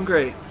corner. You're doing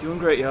great. Doing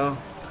great, y'all.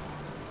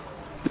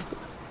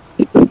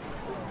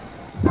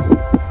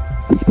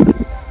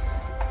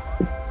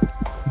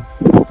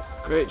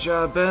 Great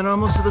job, Ben.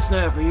 Almost to the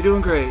snapper. You're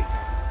doing great.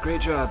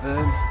 Great job,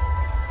 Ben.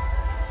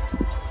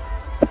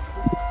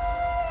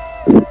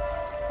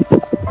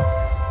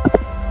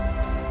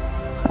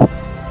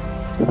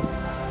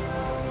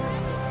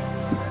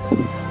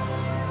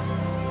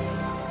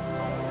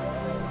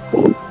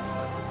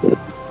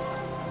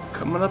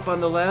 Coming up on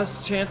the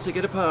last chance to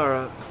get a power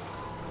up.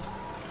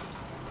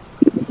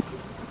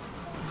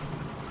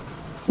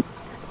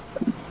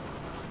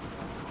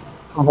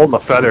 I'm holding my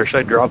feather. Should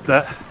I drop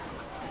that?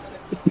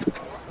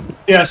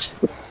 Yes.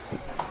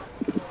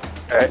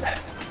 All right.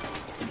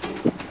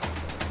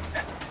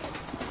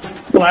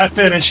 Flat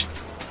finish.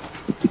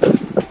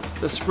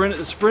 The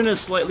sprint is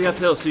slightly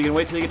uphill, so you can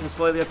wait till you get to the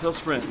slightly uphill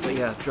sprint. But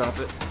yeah, drop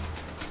it.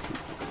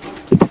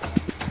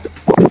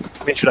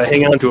 I mean, should I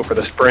hang on to it for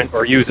the sprint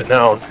or use it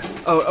now?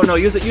 Oh no,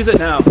 use it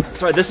now.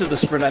 Sorry, this is the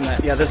sprint I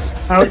meant. Yeah, this.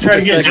 I would try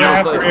to get segment is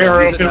draft or like-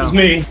 arrow use if it was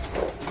me.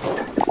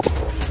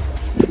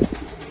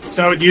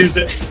 So I would use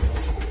it.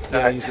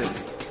 Yeah, use it.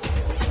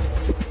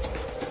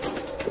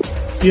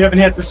 You haven't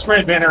hit the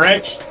sprint banner,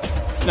 right?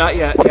 Not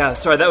yet. Yeah,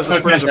 sorry, that was the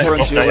sprint I was Okay.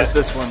 referring to. Not What's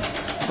yet. this one?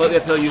 Slightly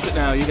uphill. Use it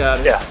now. You got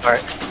it. Yeah. All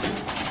right.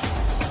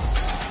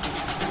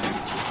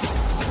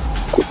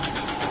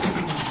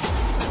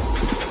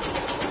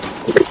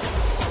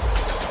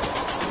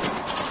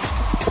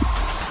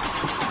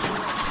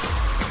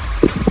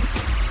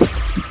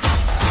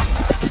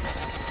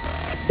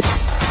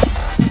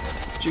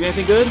 Did you get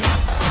anything good?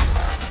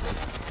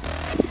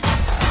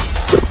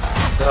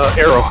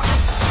 Arrow.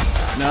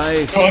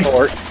 Nice. Oh, That'll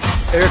work.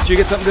 Eric, did you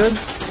get something good?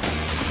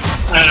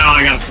 I know,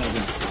 I got something.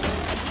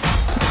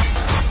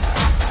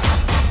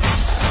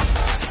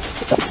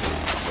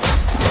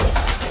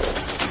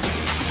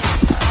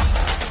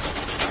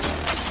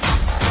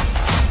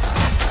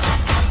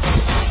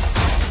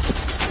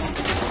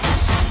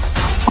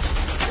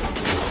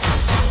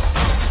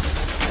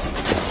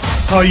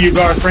 Oh, you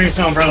Garth, bring us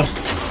home, brother.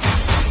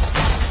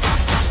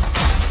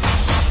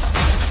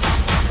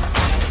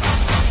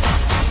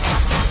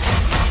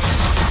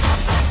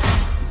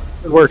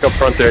 Good work up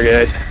front there,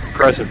 guys.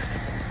 Impressive.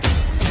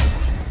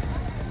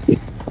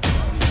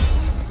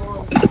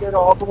 Get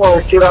all the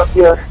way. Get up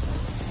here.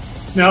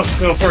 Nope,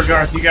 go for it,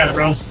 Garth. You got it,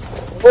 bro.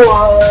 Come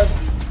on.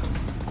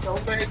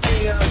 Don't make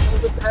me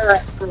do the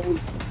pass screen.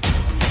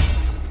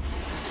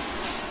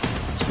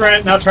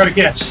 Sprint, now try to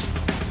catch.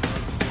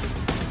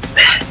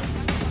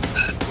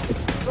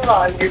 Come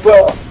on, you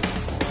will.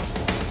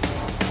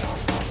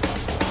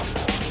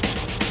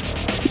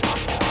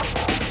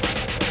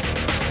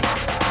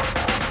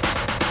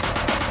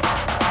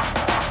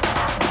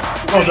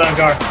 Well done,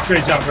 Garth.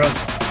 Great job, bro.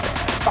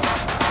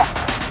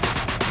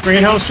 Bring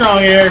it home strong,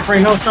 Eric.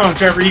 Bring it home strong,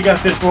 Trevor. You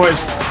got this,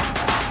 boys.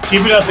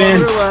 Keep it up, On man.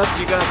 your left,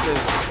 you got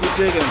this. Keep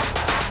digging.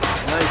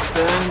 Nice,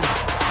 Ben.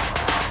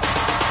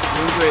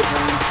 Doing great,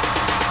 Ben.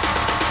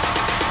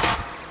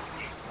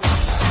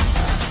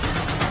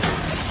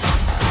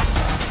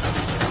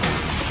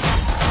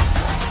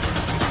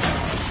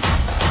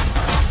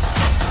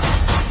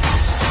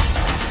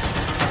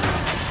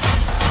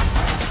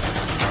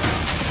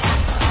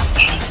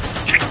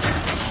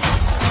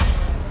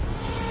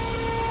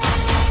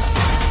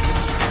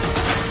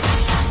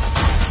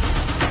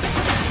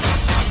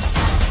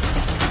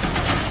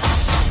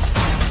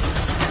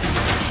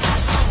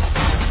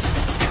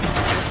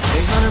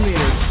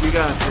 You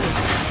got this.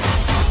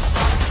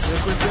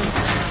 Stick with him.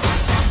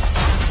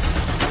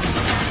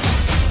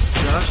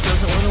 Josh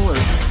doesn't want to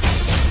work.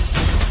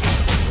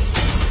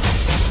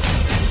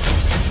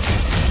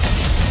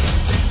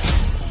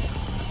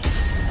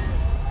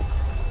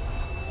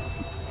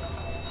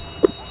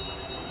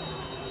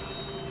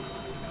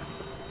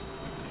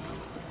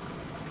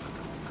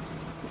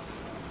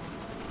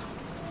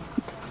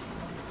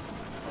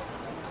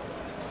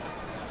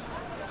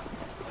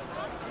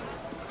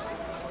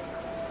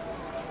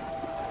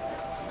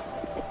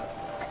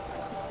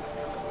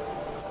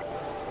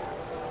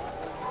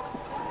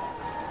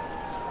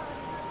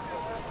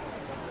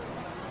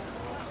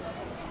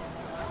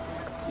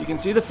 You can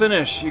see the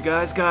finish. You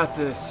guys got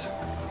this.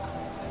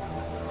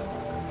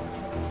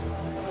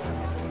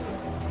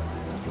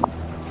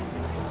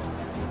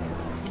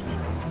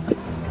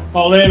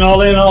 All in,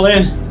 all in, all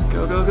in.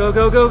 Go, go, go,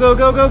 go, go, go,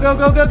 go, go, go,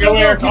 go, go, Go,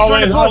 Eric. All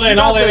in, all in,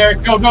 all in,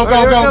 Eric. Go, go,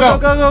 go, go, go,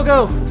 go, go,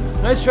 go.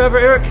 Nice, Trevor.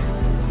 Eric,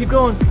 keep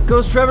going.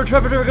 Goes Trevor,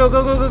 Trevor, Trevor. Go,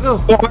 go, go, go,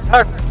 go.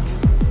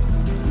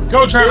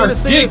 Go, Trevor.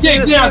 Dig,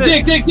 dig, down.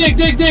 Dig, dig, dig,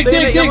 dig, dig,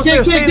 dig, dig,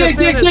 dig, dig, dig,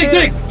 dig, dig,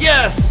 dig.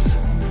 Yes.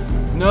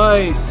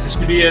 Nice. This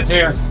could be it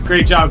here.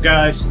 Great job,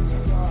 guys.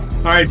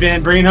 All right,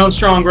 Ben, bring it home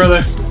strong,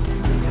 brother.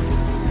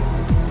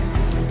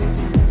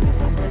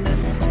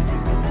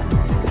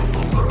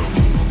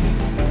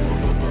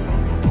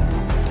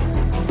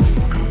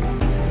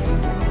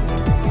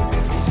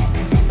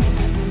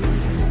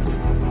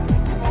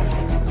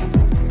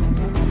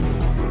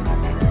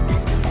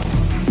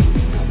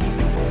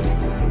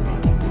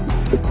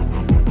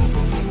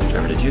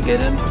 Trevor, did you get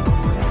in?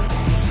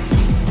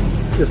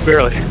 Just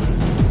barely.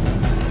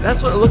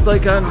 That's what it looked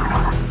like on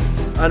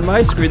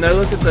my screen. I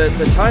looked at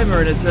the timer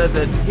and it said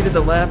that he did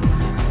the lap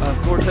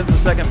 0.4 of a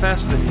second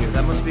faster than you.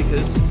 That must be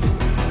because it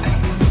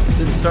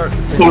didn't start at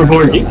the same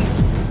Scoreboard.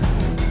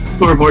 time.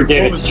 Scoreboard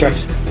gave it to Trevor.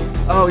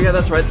 Oh yeah,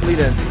 that's right. Lead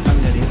in. I'm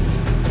an idiot.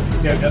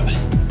 Yeah.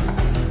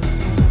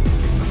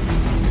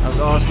 That was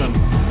awesome.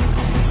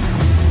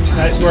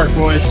 Nice work,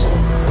 boys.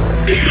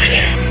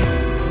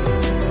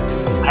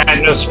 I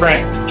had no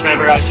sprint,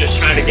 Trevor. I was just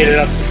trying to get it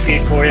up to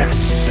speed for you.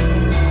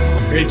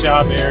 Great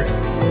job, Eric.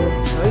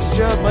 Nice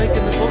job, Mike,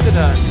 in the polka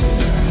dot.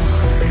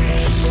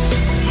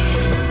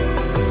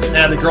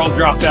 Yeah, the girl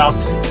dropped out.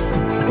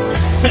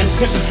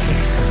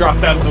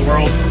 Dropped out of the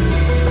world.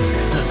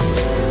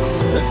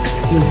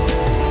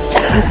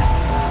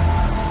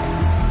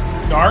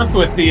 Garth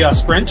with the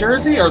sprint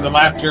jersey or the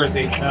lap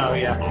jersey? Oh,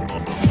 yeah.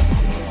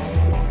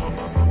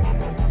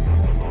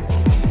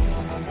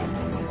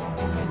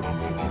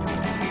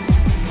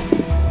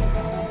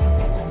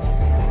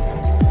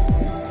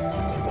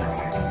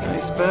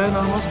 Nice, Ben,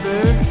 almost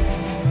there.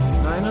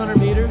 900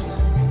 meters.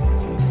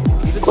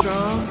 Keep it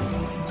strong.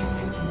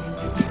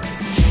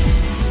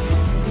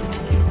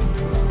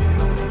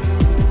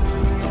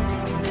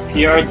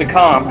 PR at the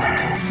com.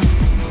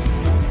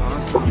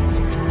 Awesome.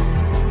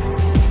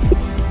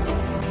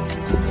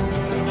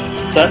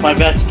 Set my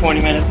best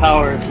 20-minute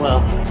power as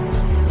well.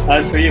 That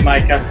was for you,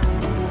 Micah.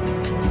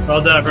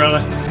 Well done,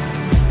 brother.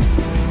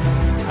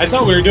 I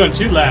thought we were doing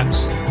 2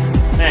 laps.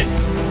 Man,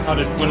 how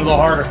did went a little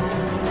harder.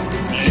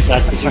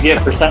 That's what you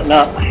get for setting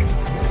up.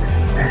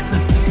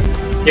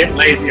 Getting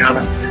lazy on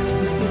it.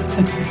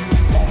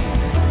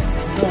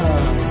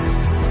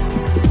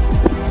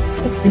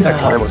 That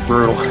time was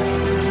brutal.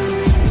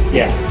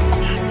 Yeah.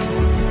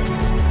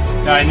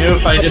 I knew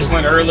if I just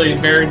went early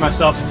and buried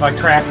myself, if I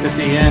cracked at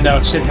the end, I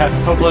should have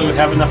hopefully would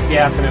have enough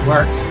gap, and it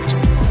worked.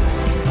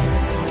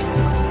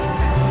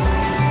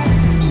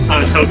 I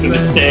was hoping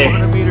to stay.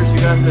 100 meters, you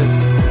got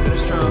this.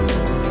 Finish strong.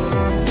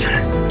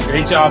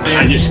 Great job, man.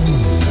 I just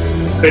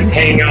couldn't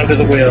hang onto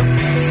the wheel.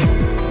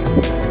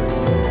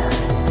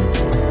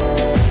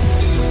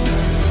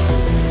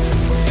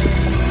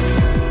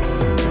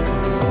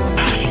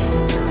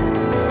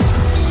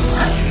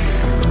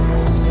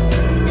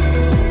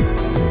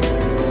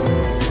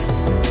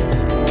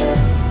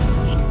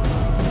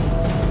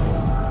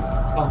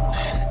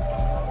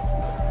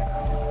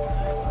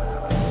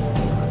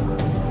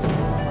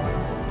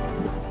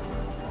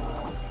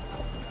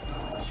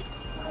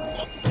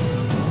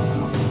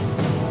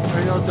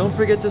 Don't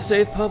forget to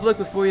save public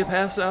before you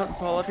pass out and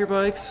fall off your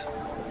bikes.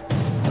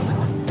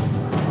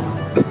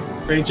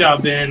 Great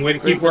job, Ben. Way to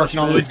Great keep working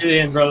all the way to the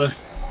end, brother.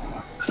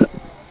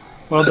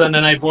 Well done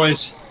tonight,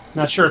 boys.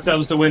 Not sure if that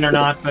was the win or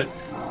not, but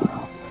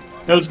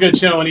that was a good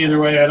showing either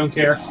way. I don't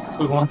care if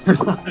we won or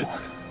not.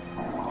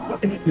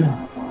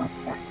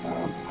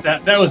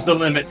 That was the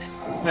limit.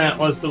 That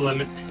was the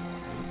limit.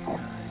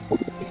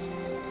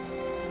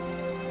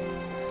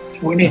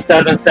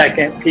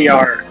 27-second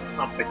PR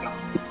off the cuff.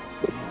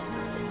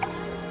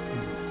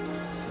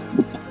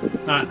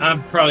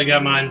 I've probably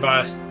got mine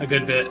by a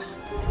good bit.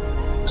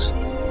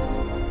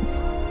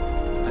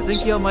 I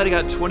think Yale might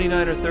have got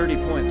 29 or 30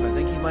 points, so I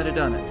think he might have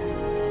done it.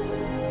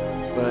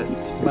 But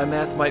my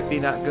math might be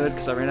not good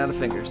because I ran out of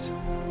fingers.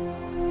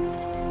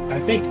 I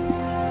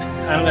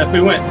don't know if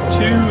we went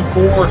 2,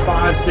 4,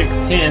 5, 6,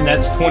 10,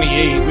 that's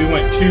 28. We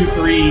went 2,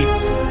 3,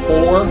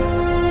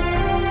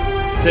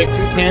 4,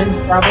 6,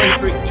 10,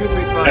 probably. 2, 3,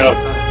 5. No.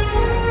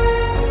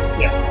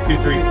 Yeah,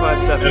 2, 3,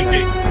 5, 7.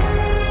 Okay.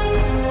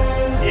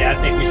 Yeah,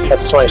 I think we should.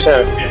 That's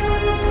 27. Okay.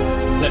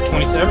 Is that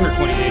 27 or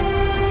 28?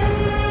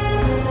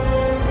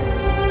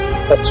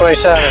 That's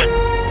 27. 2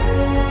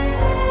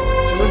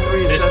 and 3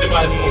 is Just 17.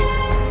 divide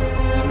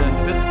And then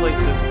 5th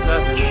place is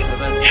 7, so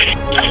that's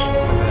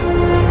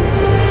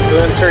 2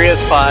 and 3 is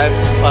 5.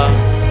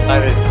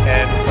 5 is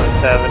 10. Plus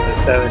 7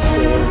 is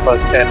 17.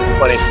 Plus 10 is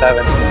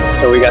 27.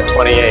 So we got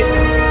 28.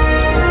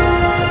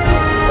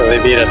 So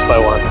they beat us by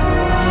 1.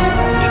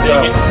 Did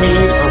they get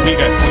 28 or we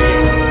got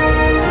 28?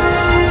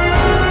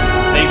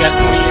 They got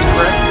 28,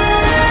 correct?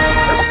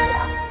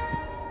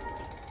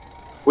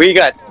 We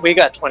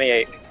got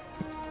 28.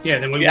 Yeah,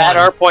 then If we you won. add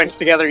our points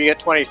together, you get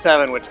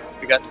 27, which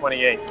we got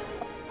 28.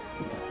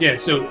 Yeah,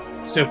 so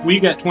if we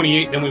got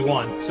 28, then we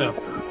won. So,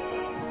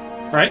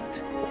 right?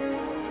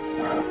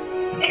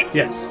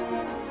 Yes.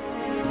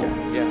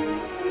 Yeah.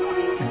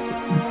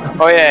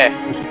 Oh yeah,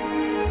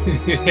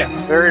 Yeah.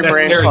 very That's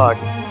brain their- fog.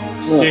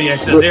 Yeah.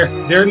 So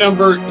their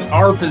number,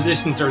 our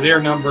positions are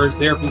their numbers.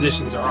 Their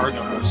positions are our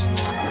numbers.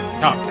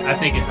 I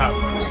think it how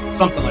it works.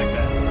 Something like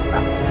that.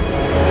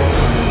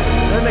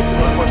 That makes a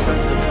lot more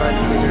sense than trying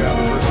to figure out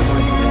reverse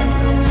points again.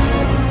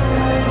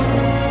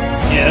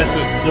 Yeah, that's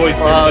what Lloyd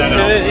figured Well,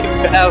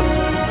 that out.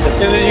 as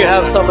soon as you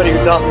have somebody who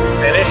doesn't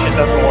finish, it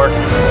doesn't work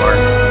anymore.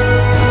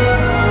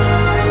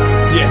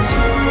 Yes.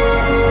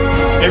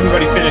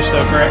 Everybody finished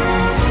though, correct?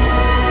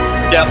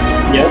 Yep.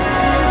 Yep.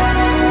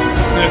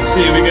 Let's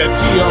see, we got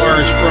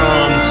PRs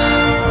from.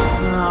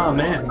 Oh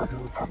man,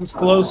 it was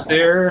close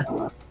there.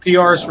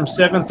 PRs from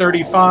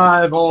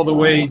 7:35 all the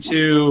way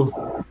to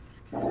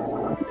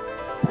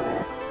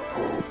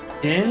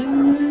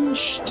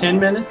 10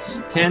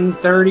 minutes,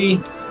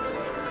 10:30,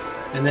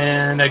 and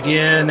then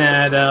again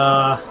at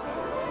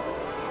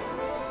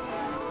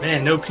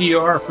man, no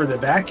PR for the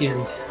back end.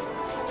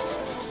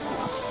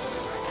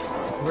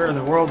 Where in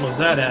the world was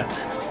that at?